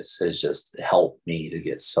lives has just helped me to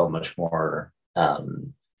get so much more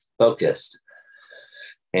focused.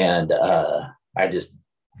 And I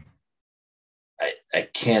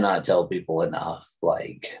cannot tell people enough.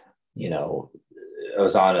 Like, I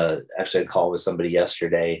was on a call with somebody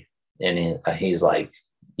yesterday, and he's like,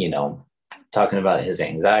 talking about his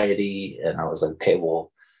anxiety. And I was like, okay,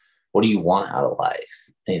 well, what do you want out of life?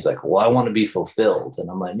 And he's like, well, I want to be fulfilled. And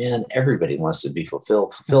I'm like, man, everybody wants to be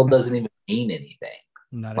fulfilled. Fulfilled doesn't even mean anything.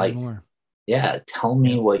 Not anymore. Yeah. Tell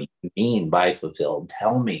me what you mean by fulfilled.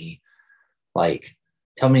 Tell me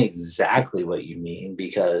exactly what you mean,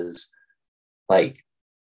 because, like,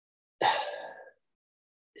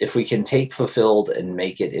 if we can take fulfilled and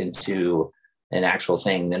make it into an actual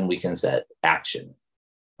thing, then we can set action.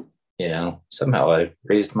 Somehow I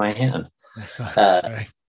raised my hand.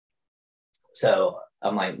 So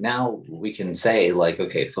I'm like, now we can say, like,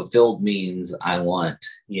 okay, fulfilled means I want,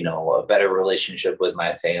 a better relationship with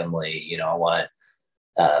my family. I want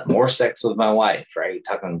more sex with my wife, right?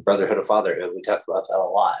 Talking brotherhood of fatherhood, we talk about that a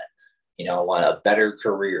lot. I want a better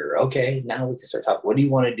career. Okay, now we can start talking, what do you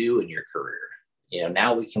want to do in your career?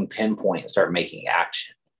 Now we can pinpoint and start making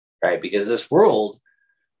action, right? Because this world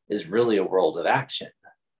is really a world of action,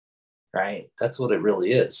 right? That's what it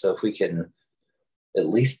really is. So if we can at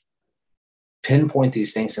least pinpoint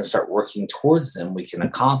these things and start working towards them, we can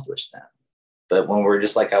accomplish them. But when we're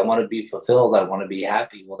just like, I want to be fulfilled, I want to be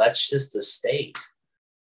happy. Well, that's just a state.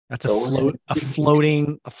 That's a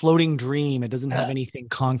floating dream. It doesn't have anything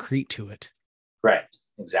concrete to it. Right.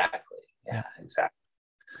 Exactly. Yeah, exactly.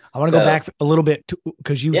 I want to go back a little bit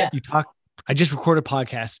because you talked. I just recorded a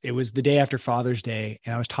podcast. It was the day after Father's Day,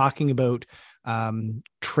 and I was talking about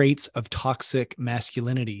traits of toxic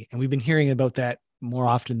masculinity. And we've been hearing about that more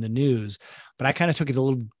often in the news, but I kind of took it a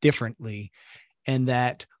little differently. And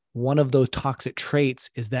that one of those toxic traits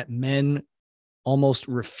is that men almost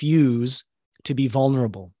refuse to be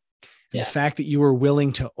vulnerable. Yeah. The fact that you were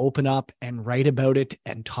willing to open up and write about it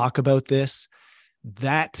and talk about this,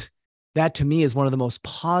 that to me is one of the most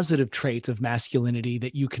positive traits of masculinity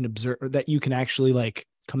that you can observe, that you can actually like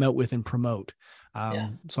come out with and promote.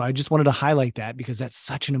 So I just wanted to highlight that because that's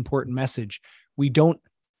such an important message. We don't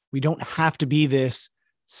have to be this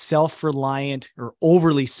self-reliant or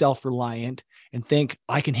overly self-reliant and think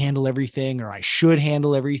I can handle everything or I should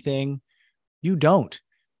handle everything. You don't.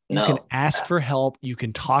 You can ask for help. You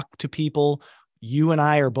can talk to people. You and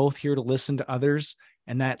I are both here to listen to others.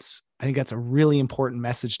 And I think that's a really important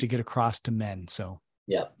message to get across to men. So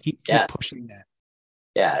keep pushing that.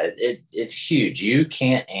 Yeah, it's huge. You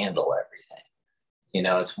can't handle everything. You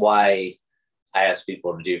know, it's why I ask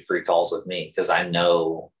people to do free calls with me, because I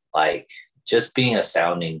know like just being a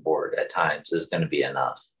sounding board at times is going to be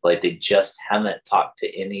enough. Like they just haven't talked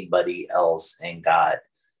to anybody else and got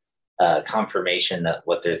confirmation that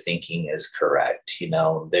what they're thinking is correct. You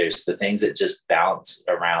know, there's the things that just bounce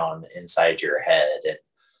around inside your head.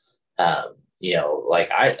 And, you know, like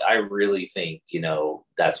I really think, you know,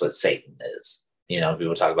 that's what Satan is. You know,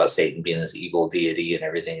 people talk about Satan being this evil deity and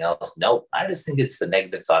everything else. Nope. I just think it's the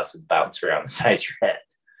negative thoughts that bounce around inside your head,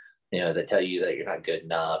 you know, that tell you that you're not good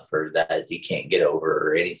enough or that you can't get over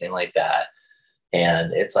or anything like that.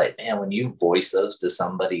 And it's like, man, when you voice those to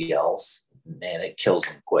somebody else, man, it kills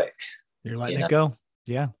them quick. You're letting it go.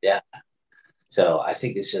 Yeah. Yeah. So I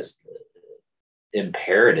think it's just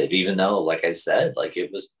imperative, even though, like I said, like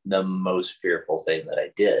it was the most fearful thing that I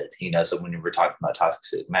did, you know. So when we were talking about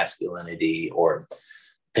toxic masculinity or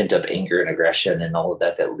pent up anger and aggression and all of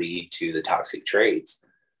that lead to the toxic traits,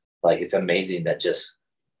 like it's amazing that just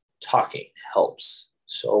talking helps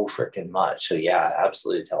so freaking much. So yeah,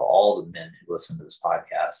 absolutely tell all the men who listen to this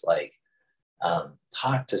podcast, like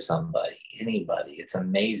talk to somebody, anybody. It's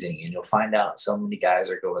amazing. And you'll find out so many guys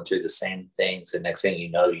are going through the same things. And next thing you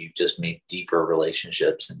know, you've just made deeper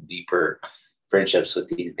relationships and deeper friendships with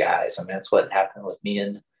these guys. I mean, that's what happened with me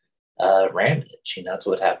and Ramage. You know, that's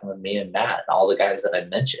what happened with me and Matt and all the guys that I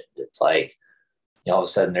mentioned. It's like, you know, all of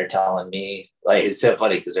a sudden they're telling me, like, it's so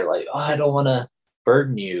funny because they're like, oh, I don't want to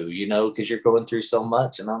burden you, you know, because you're going through so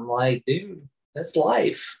much. And I'm like, dude, that's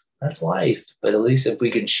life. That's life. But at least if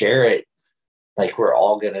we can share it, like we're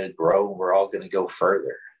all going to grow, we're all going to go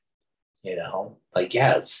further, you know, like,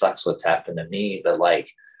 yeah, it sucks what's happened to me, but like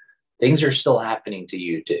things are still happening to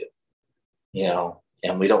you too, you know,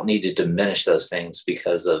 and we don't need to diminish those things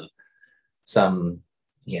because of some,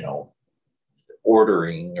 you know,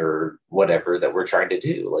 ordering or whatever that we're trying to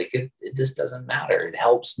do. Like it just doesn't matter. It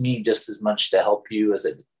helps me just as much to help you as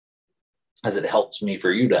it helps me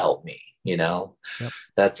for you to help me, you know. Yep.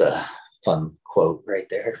 That's a fun quote right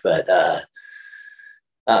there, but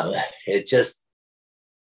it's just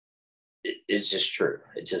true.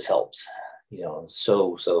 It just helps, you know,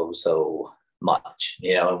 so much,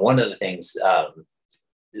 you know. And one of the things,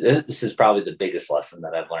 this is probably the biggest lesson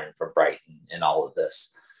that I've learned from Brighton in all of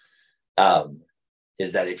this,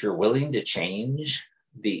 is that if you're willing to change,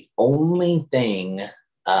 the only thing,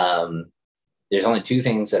 there's only two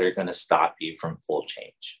things that are going to stop you from full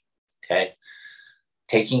change. Okay.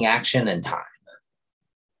 Taking action and time.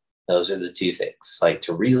 Those are the two things. Like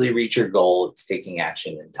to really reach your goal, it's taking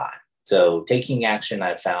action and time. So taking action,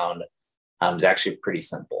 I've found is actually pretty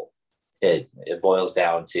simple. It boils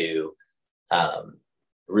down to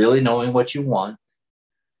really knowing what you want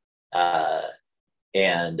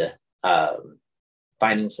and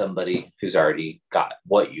finding somebody who's already got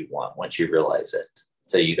what you want once you realize it.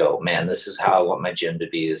 So you go, man, this is how I want my gym to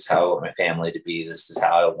be. This is how I want my family to be. This is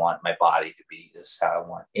how I want my body to be. This is how I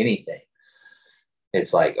want anything.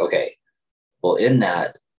 It's like, okay, well, in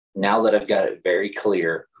that, now that I've got it very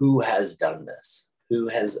clear, who has done this? Who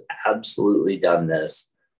has absolutely done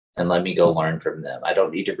this? And let me go learn from them. I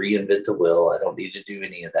don't need to reinvent the wheel. I don't need to do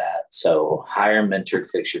any of that. So hire a mentor to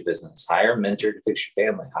fix your business. Hire a mentor to fix your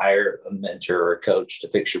family. Hire a mentor or a coach to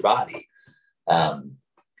fix your body.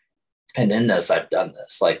 And in this, I've done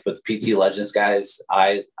this. Like with PT Legends guys,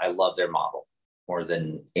 I love their model more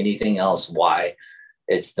than anything else. Why?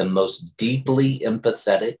 It's the most deeply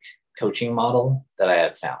empathetic coaching model that I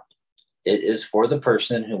have found. It is for the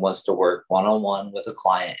person who wants to work one-on-one with a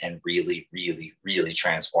client and really, really, really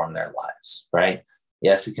transform their lives, right?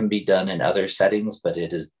 Yes, it can be done in other settings, but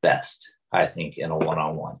it is best, I think, in a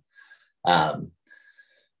one-on-one.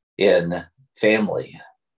 In family,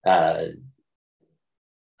 I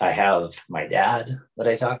have my dad that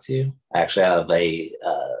I talk to. I actually have a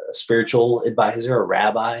spiritual advisor, a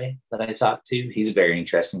rabbi that I talk to. He's a very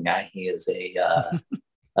interesting guy. He is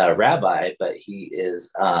a rabbi, but he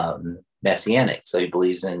is messianic. So he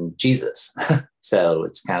believes in Jesus. So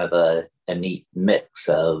it's kind of a neat mix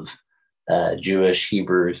of Jewish,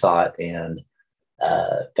 Hebrew thought.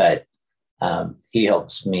 But he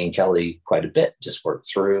helps me and Kelly quite a bit, just work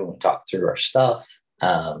through and talk through our stuff.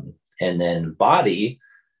 And then body,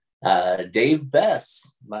 Dave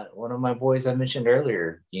Bess, one of my boys I mentioned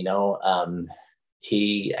earlier,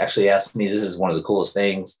 he actually asked me, this is one of the coolest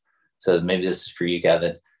things. So maybe this is for you,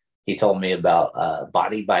 Kevin. He told me about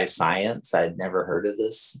Body by Science. I'd never heard of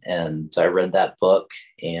this. And so I read that book,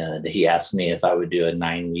 and he asked me if I would do a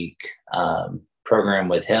 9-week program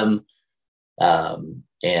with him.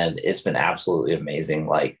 And it's been absolutely amazing.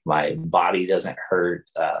 Like, my body doesn't hurt.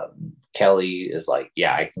 Kelly is like,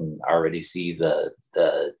 yeah, I can already see the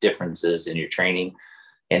differences in your training.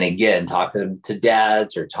 And again, talking to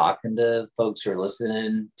dads or talking to folks who are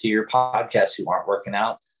listening to your podcast who aren't working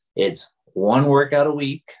out, it's one workout a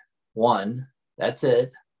week. That's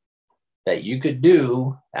it, that you could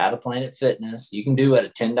do at a Planet Fitness. You can do at a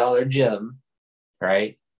 $10 gym,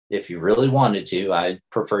 right? If you really wanted to. I'd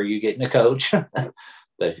prefer you getting a coach. But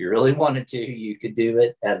if you really wanted to, you could do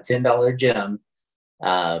it at a $10 gym.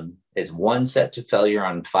 It's one set to failure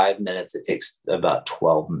on 5 minutes. It takes about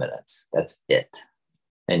 12 minutes. That's it.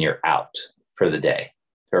 And you're out for the day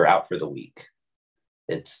or out for the week.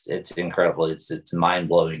 It's incredible. It's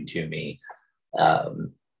mind-blowing to me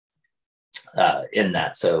in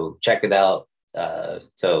that. So check it out.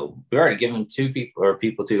 So we've already given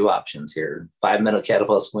people two options here: 5-minute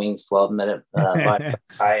kettlebell swings, 12-minute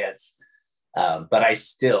diets. But I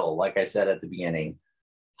still, like I said at the beginning,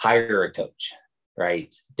 hire a coach,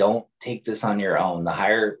 right? Don't take this on your own.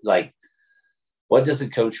 What does a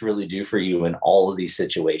coach really do for you in all of these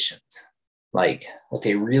situations? Like, what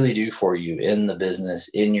they really do for you in the business,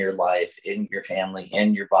 in your life, in your family,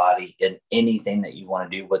 in your body, in anything that you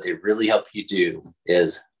want to do, what they really help you do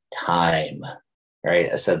is time,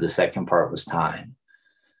 right? I said the second part was time.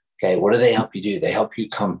 Okay, what do they help you do? They help you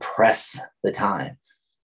compress the time.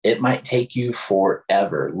 It might take you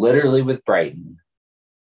forever. Literally with Brighton,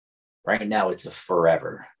 right now, it's a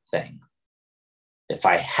forever thing. If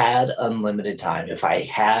I had unlimited time, if I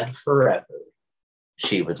had forever,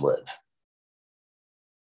 she would live.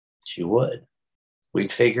 She would.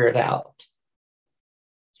 We'd figure it out.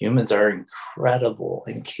 Humans are incredible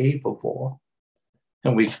and capable,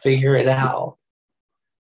 and we'd figure it out.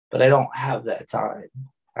 But I don't have that time.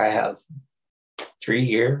 I have 3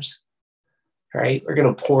 years, right? We're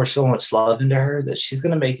going to pour so much love into her that she's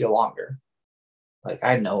going to make it longer. Like,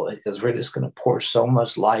 I know it, because we're just going to pour so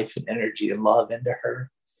much life and energy and love into her.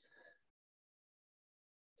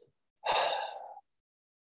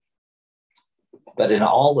 But in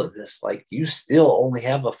all of this, like, you still only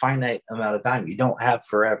have a finite amount of time. You don't have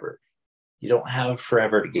forever. You don't have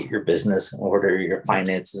forever to get your business in order, your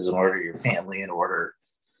finances in order, your family in order,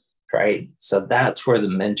 right? So that's where the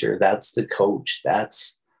mentor, that's the coach,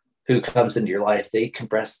 that's who comes into your life. They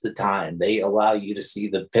compress the time. They allow you to see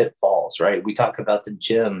the pitfalls, right? We talk about the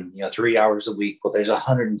gym, 3 hours a week. Well, there's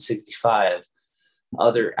 165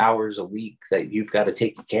 other hours a week that you've got to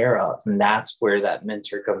take care of. And that's where that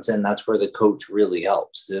mentor comes in. That's where the coach really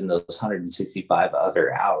helps, is in those 165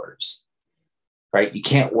 other hours, right? You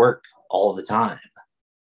can't work all the time.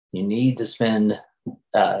 You need to spend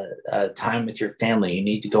time with your family. You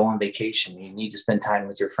need to go on vacation. You need to spend time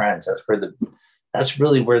with your friends. That's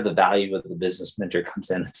really where the value of the business mentor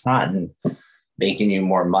comes in. It's not in making you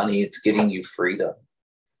more money. It's getting you freedom.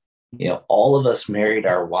 All of us married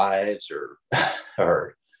our wives or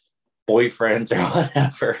boyfriends or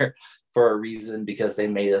whatever for a reason, because they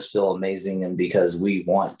made us feel amazing and because we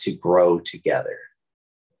want to grow together.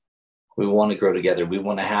 We want to grow together. We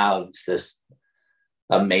want to have this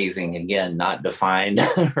amazing, again, not defined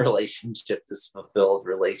relationship, this fulfilled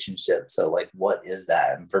relationship. So, like, what is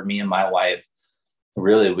that? And for me and my wife,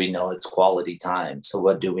 really, we know it's quality time. So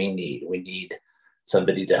what do we need? We need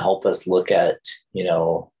somebody to help us look at,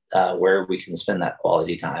 where we can spend that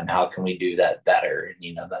quality time. How can we do that better?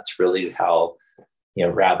 And, that's really how,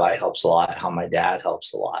 Rabbi helps a lot, how my dad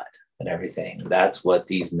helps a lot and everything. That's what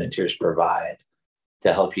these mentors provide,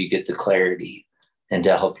 to help you get the clarity and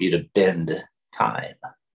to help you to bend time.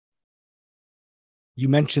 you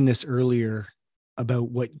mentioned this earlier about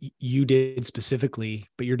what you did specifically,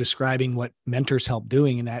 but you're describing what mentors help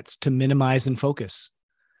doing, and that's to minimize and focus.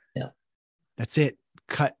 Yeah. That's it.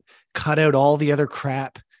 Cut out all the other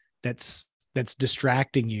crap that's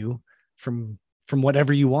distracting you from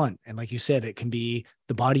whatever you want. And like you said, it can be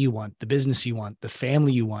the body you want, the business you want, the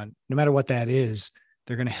family you want, no matter what that is.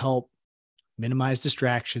 They're going to help minimize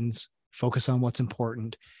distractions, focus on what's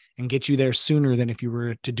important, and get you there sooner than if you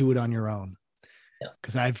were to do it on your own. Yeah.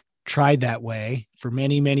 Because I've tried that way for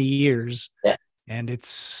many, many years. Yeah. And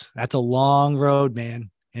that's a long road,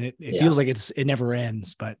 man. And it feels like it never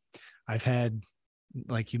ends. But I've had,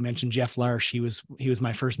 like you mentioned, Jeff Larsh, he was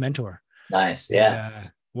my first mentor. Nice. Yeah.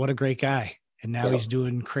 And, what a great guy. And now he's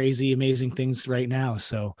doing crazy, amazing things right now.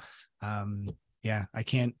 So, yeah, I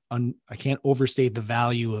can't overstate the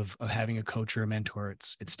value of having a coach or a mentor.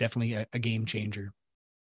 It's definitely a game changer.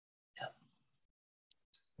 Yeah.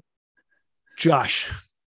 Josh,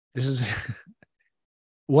 this is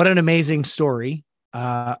what an amazing story.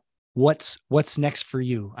 What's next for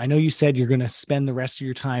you? I know you said you're going to spend the rest of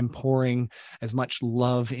your time pouring as much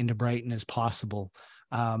love into Brighton as possible.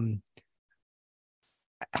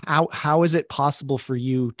 How is it possible for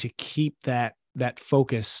you to keep that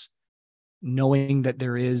focus, knowing that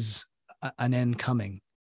there is an end coming?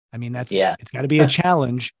 I mean, it's got to be a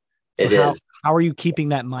challenge. So how are you keeping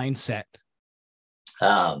that mindset?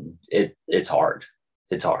 It's hard.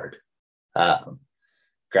 It's hard.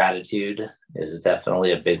 Gratitude is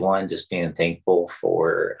definitely a big one. Just being thankful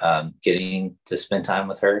for getting to spend time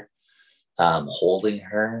with her, holding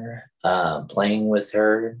her, playing with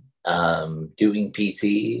her, doing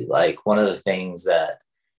PT. Like, one of the things that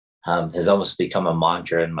has almost become a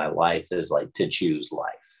mantra in my life is like to choose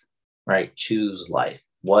life, right? Choose life.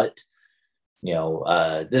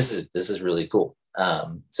 This is really cool.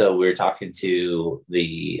 So we were talking to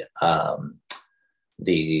the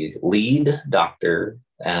lead doctor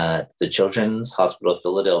at the Children's Hospital of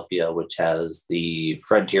Philadelphia, which has the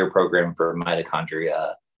Frontier program for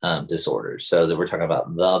mitochondria disorders. So that we're talking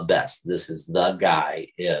about the best. This is the guy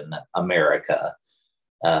in America,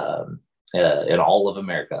 in all of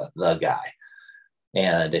America, the guy.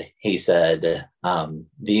 And he said,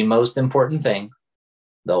 the most important thing,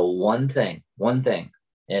 the one thing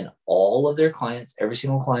in all of their clients, every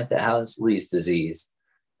single client that has Lee's disease,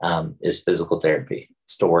 is physical therapy.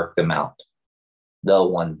 It's to work them out. The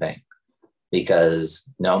one thing, because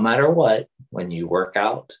no matter what, when you work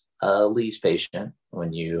out a Lee's patient,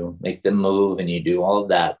 when you make them move and you do all of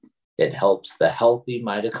that, it helps the healthy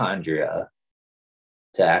mitochondria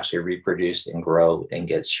to actually reproduce and grow and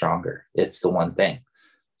get stronger. It's the one thing.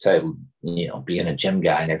 So, being a gym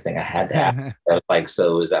guy and everything, I had to ask, I was like,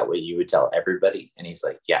 so is that what you would tell everybody? And he's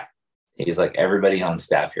like, yeah. He's like, everybody on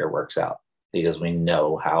staff here works out because we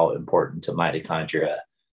know how important to mitochondria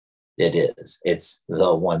it is. It's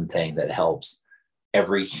the one thing that helps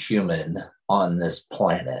every human on this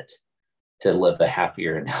planet to live a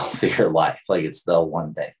happier and healthier life. Like, it's the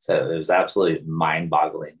one thing. So it was absolutely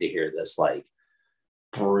mind-boggling to hear this, like,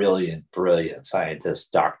 brilliant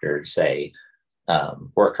scientist doctor say,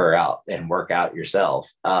 work her out and work out yourself.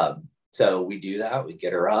 So we do that. We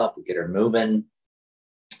get her up, we get her moving.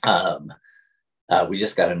 We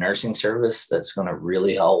just got a nursing service that's going to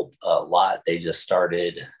really help a lot. They just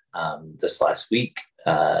started this last week.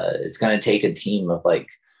 It's going to take a team of like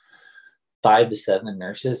 5 to 7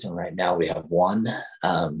 nurses. And right now we have 1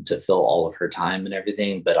 to fill all of her time and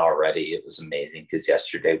everything. But already it was amazing because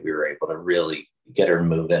yesterday we were able to really get her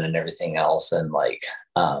moving and everything else, and like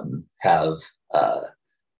have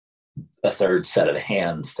a third set of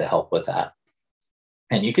hands to help with that.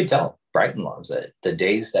 And you could tell Brighton loves it. The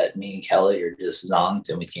days that me and Kelly are just zonked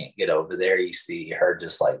and we can't get over there, you see her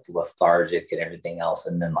just like lethargic and everything else.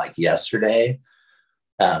 And then like yesterday,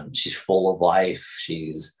 she's full of life.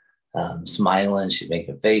 She's smiling, she's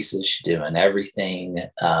making faces, she's doing everything.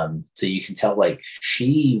 So you can tell like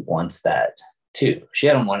she wants that too. She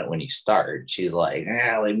doesn't want it when you start. She's like,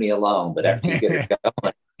 leave me alone. But after you get her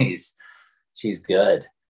going, she's good.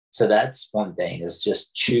 So that's one thing, is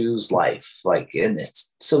just choose life. Like, and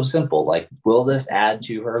it's so simple. Like, will this add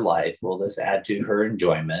to her life? Will this add to her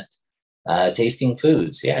enjoyment? Tasting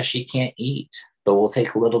foods. Yeah, she can't eat, but we'll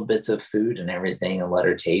take little bits of food and everything and let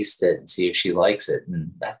her taste it and see if she likes it.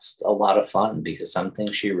 And that's a lot of fun because some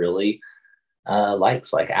things she really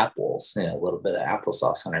likes, like apples, a little bit of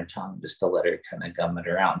applesauce on her tongue just to let her kind of gum it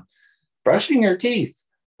around. Brushing her teeth.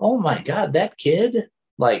 Oh my God, that kid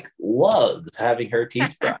like loves having her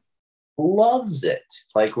teeth brushed. Loves it.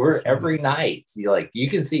 Like, we're every night, you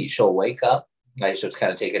can see she'll wake up, like she'll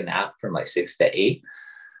kind of take a nap from like 6 to 8.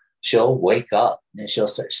 she'll wake up and she'll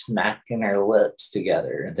start smacking her lips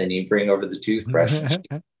together. And then you bring over the toothbrush and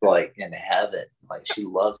she's like in heaven. Like she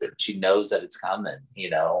loves it. She knows that it's coming,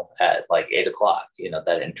 at like 8 o'clock,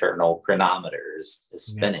 that internal chronometer is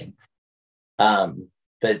spinning.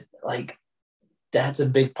 But like, that's a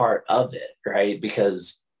big part of it, right?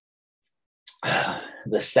 Because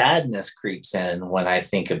the sadness creeps in when I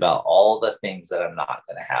think about all the things that I'm not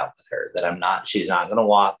going to have with her, she's not going to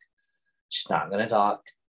walk. She's not going to talk.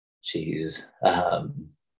 She's,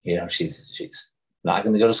 she's not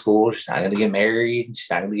going to go to school. She's not going to get married.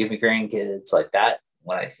 She's not going to give me grandkids like that.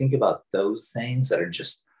 When I think about those things that are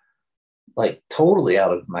just like totally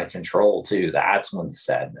out of my control too, that's when the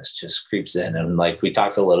sadness just creeps in. And like, we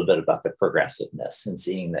talked a little bit about the progressiveness and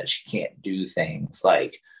seeing that she can't do things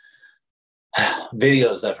like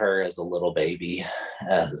videos of her as a little baby,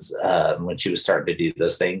 as when she was starting to do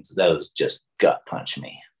those things, those just gut punch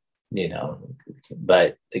me,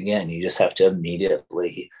 but again, you just have to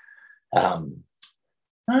immediately, not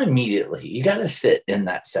immediately, you got to sit in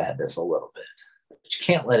that sadness a little bit, but you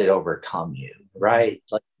can't let it overcome you, right?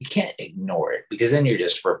 Like you can't ignore it because then you're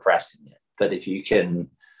just repressing it. But if you can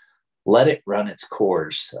let it run its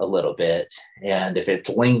course a little bit, and if it's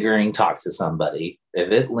lingering, talk to somebody. If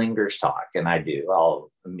it lingers, talk. And I do, I'll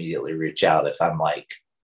immediately reach out if I'm like,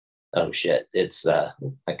 oh shit, it's I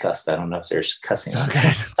cussed. I don't know if there's cussing. It's all good.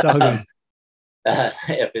 It's all good.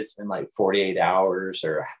 If it's been like 48 hours,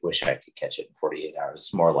 or I wish I could catch it in 48 hours.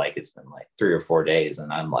 It's more like it's been like 3 or 4 days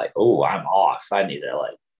and I'm like, oh, I'm off. I need to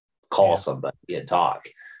like call somebody and talk.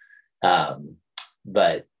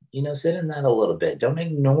 But sit in that a little bit. Don't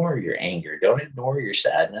ignore your anger. Don't ignore your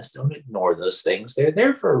sadness. Don't ignore those things. They're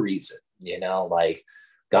there for a reason. Like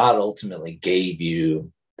God ultimately gave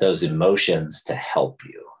you those emotions to help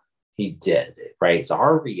you. He did, right? It's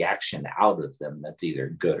our reaction out of them that's either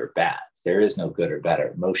good or bad. There is no good or bad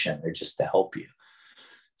emotion. They're just to help you.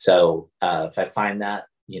 So if I find that,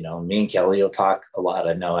 me and Kelly will talk a lot.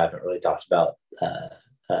 I know I haven't really talked about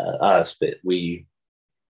us, but we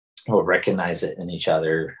will recognize it in each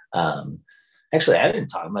other. Actually, I didn't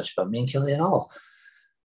talk much about me and Kelly at all.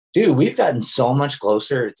 Dude, we've gotten so much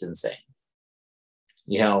closer. It's insane.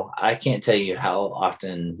 I can't tell you how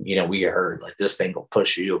often, we heard like this thing will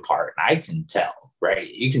push you apart. And I can tell,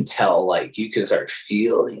 right? You can tell, like you can start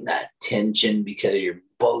feeling that tension because you're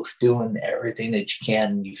both doing everything that you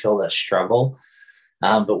can. And you feel that struggle.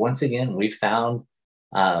 But once again, we found,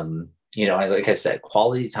 like I said,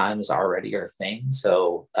 quality time is already our thing.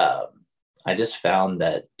 So I just found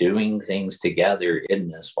that doing things together in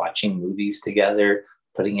this, watching movies together,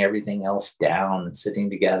 putting everything else down and sitting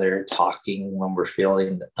together, talking when we're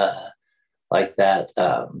feeling like that,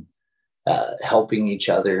 helping each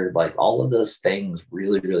other, like all of those things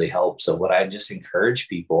really, really help. So what I just encourage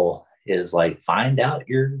people is like, find out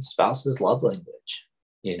your spouse's love language,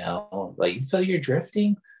 like you feel you're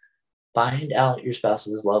drifting, find out your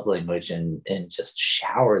spouse's love language and just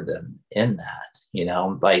shower them in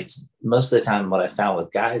that, like most of the time, what I found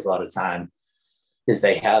with guys a lot of time is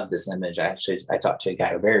they have this image. I talked to a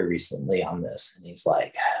guy very recently on this, and he's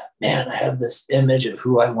like, man, I have this image of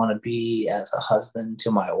who I want to be as a husband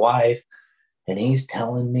to my wife. And he's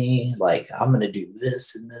telling me like, I'm going to do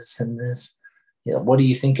this and this and this. What do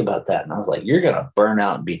you think about that? And I was like, you're going to burn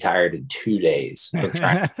out and be tired in 2 days of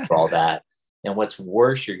trying to do all that. And what's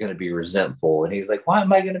worse, you're going to be resentful. And he's like, why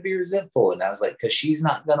am I going to be resentful? And I was like, because she's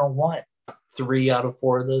not going to want 3 out of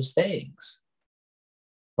 4 of those things.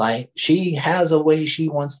 Like she has a way she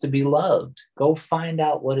wants to be loved. Go find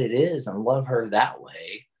out what it is and love her that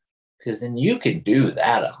way. Because then you can do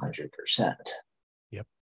that 100%. Yep.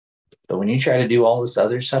 But when you try to do all this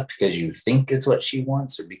other stuff because you think it's what she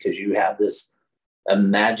wants, or because you have this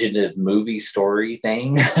imaginative movie story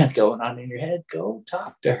thing going on in your head, go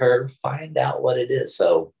talk to her, find out what it is.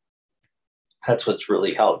 So that's what's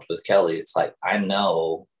really helped with Kelly. It's like, I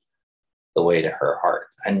know the way to her heart.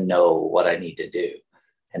 I know what I need to do.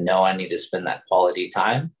 I know I need to spend that quality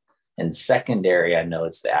time. And secondary, I know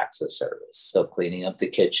it's the acts of service. So cleaning up the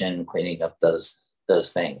kitchen, cleaning up those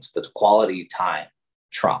things, but the quality time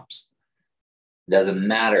trumps. It doesn't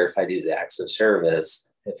matter if I do the acts of service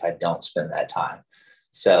if I don't spend that time.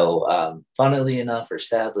 So funnily enough, or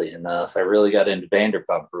sadly enough, I really got into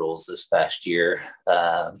Vanderpump Rules this past year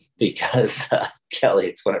because Kelly,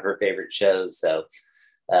 it's one of her favorite shows. So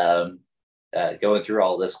going through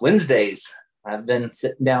all this Wednesdays, I've been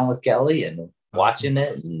sitting down with Kelly and watching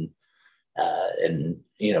it and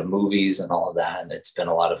movies and all of that. And it's been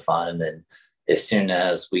a lot of fun. And as soon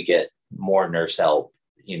as we get more nurse help,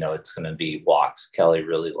 it's going to be walks. Kelly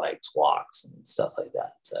really likes walks and stuff like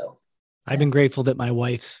that. So I've been grateful that my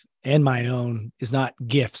wife and mine own is not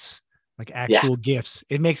gifts, like actual gifts.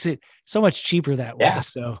 It makes it so much cheaper that way.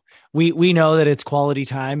 So we know that it's quality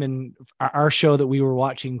time, and our show that we were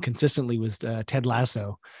watching consistently was Ted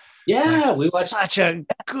Lasso. Yeah, we watched such a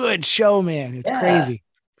good show, man. It's crazy.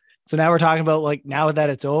 So now we're talking about, like, now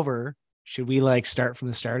that it's over, should we like start from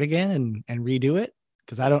the start again and redo it?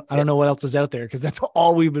 Because I don't know what else is out there, because that's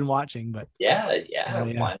all we've been watching. But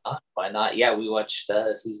why not? Yeah, we watched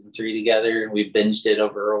season 3 together, and we binged it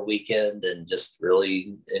over a weekend and just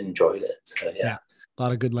really enjoyed it. So a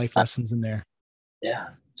lot of good life lessons in there. Yeah.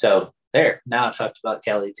 So there. Now I've talked about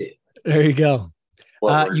Kelly too. There you go.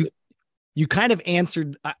 You kind of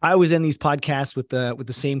answered. I was in these podcasts with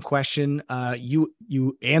the same question.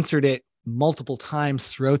 You answered it multiple times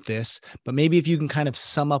throughout this, but maybe if you can kind of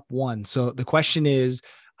sum up one. So the question is,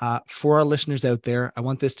 for our listeners out there, I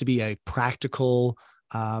want this to be a practical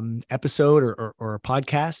episode or a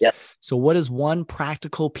podcast. Yep. So what is one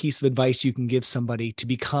practical piece of advice you can give somebody to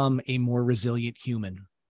become a more resilient human?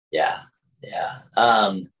 Yeah.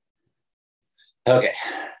 Okay.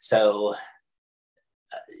 So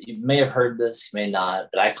you may have heard this, you may not,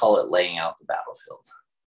 but I call it laying out the battlefield.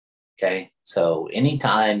 Okay. So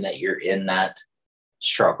anytime that you're in that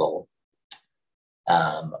struggle,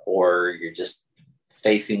 or you're just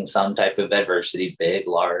facing some type of adversity, big,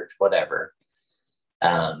 large, whatever,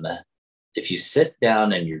 if you sit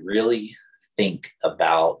down and you really think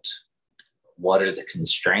about what are the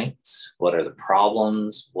constraints, what are the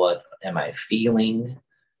problems, what am I feeling,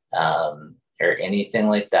 or anything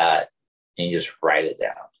like that, and you just write it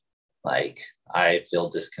down. Like, I feel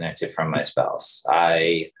disconnected from my spouse.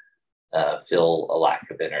 I feel a lack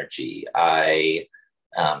of energy. I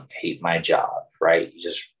hate my job, right? You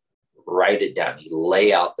just write it down. You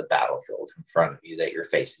lay out the battlefield in front of you that you're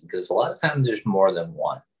facing, because a lot of times there's more than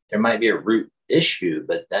one. There might be a root issue,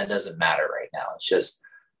 but that doesn't matter right now. It's just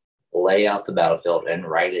lay out the battlefield and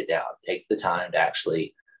write it down. Take the time to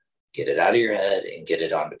actually get it out of your head and get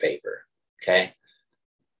it onto paper. Okay.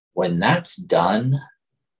 When that's done,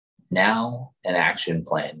 now an action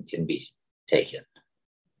plan can be taken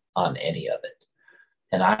on any of it.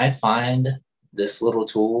 And I find this little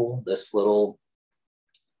tool, this little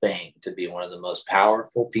thing, to be one of the most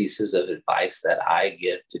powerful pieces of advice that I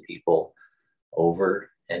give to people over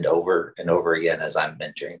and over and over again as I'm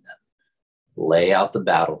mentoring them. Lay out the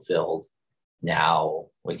battlefield. Now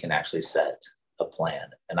we can actually set a plan.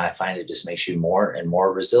 And I find it just makes you more and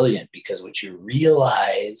more resilient, because what you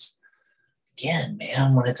realize, again,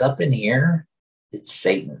 man, when it's up in here, it's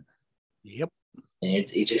Satan. Yep. And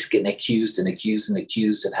you're just getting accused and accused and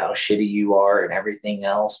accused of how shitty you are and everything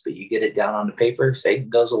else. But you get it down on the paper, Satan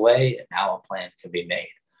goes away, and now a plan can be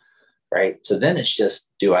made. Right. So then it's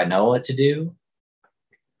just, do I know what to do?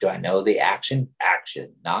 Do I know the action?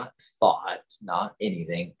 Action, not thought, not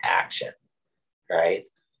anything, action. Right.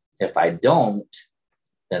 If I don't,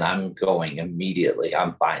 then I'm going immediately.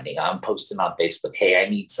 I'm posting on Facebook, hey, I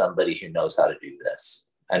need somebody who knows how to do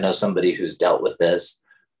this. I know somebody who's dealt with this.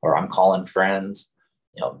 Or I'm calling friends,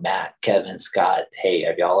 Matt, Kevin, Scott, hey,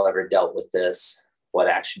 have y'all ever dealt with this? What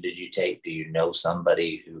action did you take? Do you know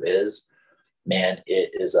somebody who is? Man, it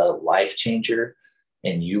is a life changer,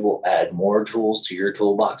 and you will add more tools to your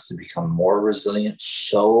toolbox to become more resilient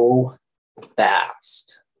so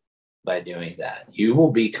fast by doing that. You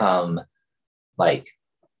will become like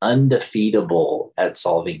undefeatable at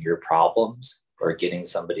solving your problems or getting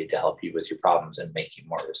somebody to help you with your problems and make you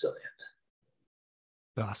more resilient.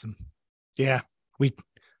 Awesome. Yeah.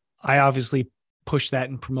 I obviously push that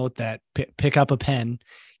and promote that. Pick up a pen,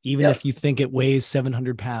 even if you think it weighs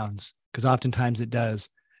 700 pounds, because oftentimes it does.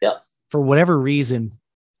 Yes. For whatever reason,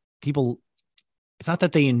 people, it's not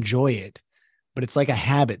that they enjoy it, but it's like a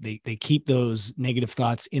habit. They keep those negative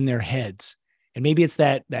thoughts in their heads. And maybe it's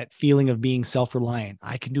that feeling of being self-reliant.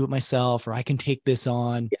 I can do it myself, or I can take this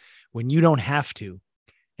on, when you don't have to.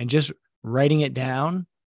 And just writing it down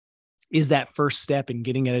is that first step in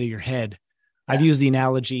getting it out of your head. I've used the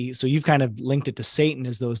analogy. So you've kind of linked it to Satan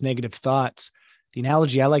as those negative thoughts. The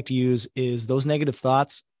analogy I like to use is those negative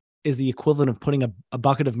thoughts is the equivalent of putting a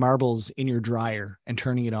bucket of marbles in your dryer and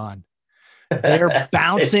turning it on. They're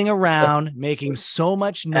bouncing around, making so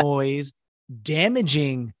much noise,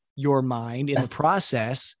 damaging your mind in the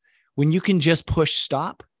process, when you can just push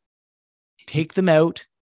stop, take them out,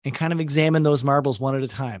 and kind of examine those marbles one at a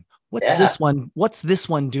time. What's this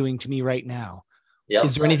one doing to me right now? Yep.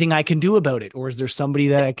 Is there anything I can do about it? Or is there somebody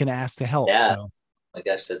that I can ask to help? Yeah. So, my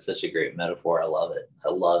gosh, that's such a great metaphor. I love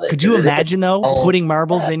it. Could you imagine putting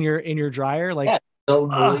marbles in your dryer? Like, so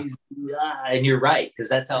noisy. And you're right. Cause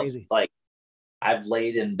that's how crazy. Like I've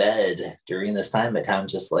laid in bed during this time at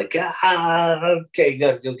times, just like, okay,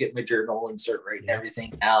 gotta go get my journal and start writing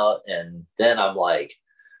everything out. And then I'm like,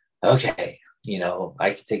 okay, I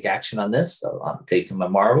can take action on this. So I'm taking my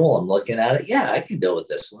marble, I'm looking at it. Yeah, I can deal with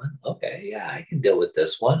this one. Okay, yeah, I can deal with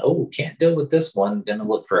this one. Oh, can't deal with this one. I'm gonna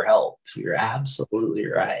look for help. You're absolutely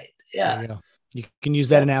right. Yeah. You can use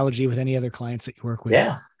that analogy with any other clients that you work with.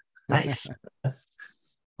 Yeah. Nice.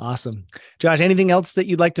 Awesome. Josh, anything else that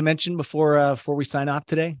you'd like to mention before we sign off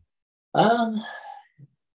today?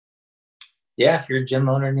 Yeah, if you're a gym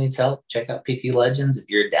owner who needs help, check out PT Legends. If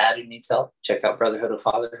you're a dad who needs help, check out Brotherhood of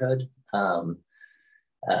Fatherhood.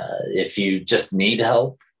 If you just need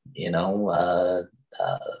help,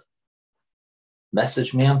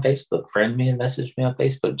 message me on Facebook, friend me and message me on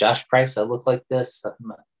Facebook. Josh Price, I look like this.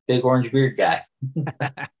 I'm a big orange beard guy.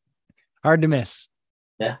 Hard to miss.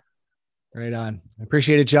 Yeah. Right on. I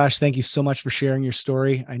appreciate it, Josh. Thank you so much for sharing your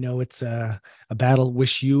story. I know it's a battle.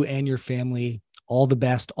 Wish you and your family all the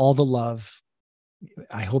best, all the love.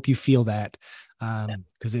 I hope you feel that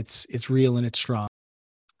because it's real and it's strong.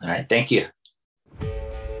 All right. Thank you.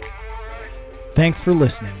 Thanks for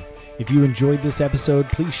listening. If you enjoyed this episode,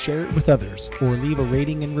 please share it with others or leave a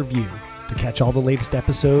rating and review. To catch all the latest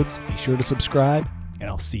episodes, be sure to subscribe, and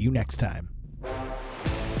I'll see you next time.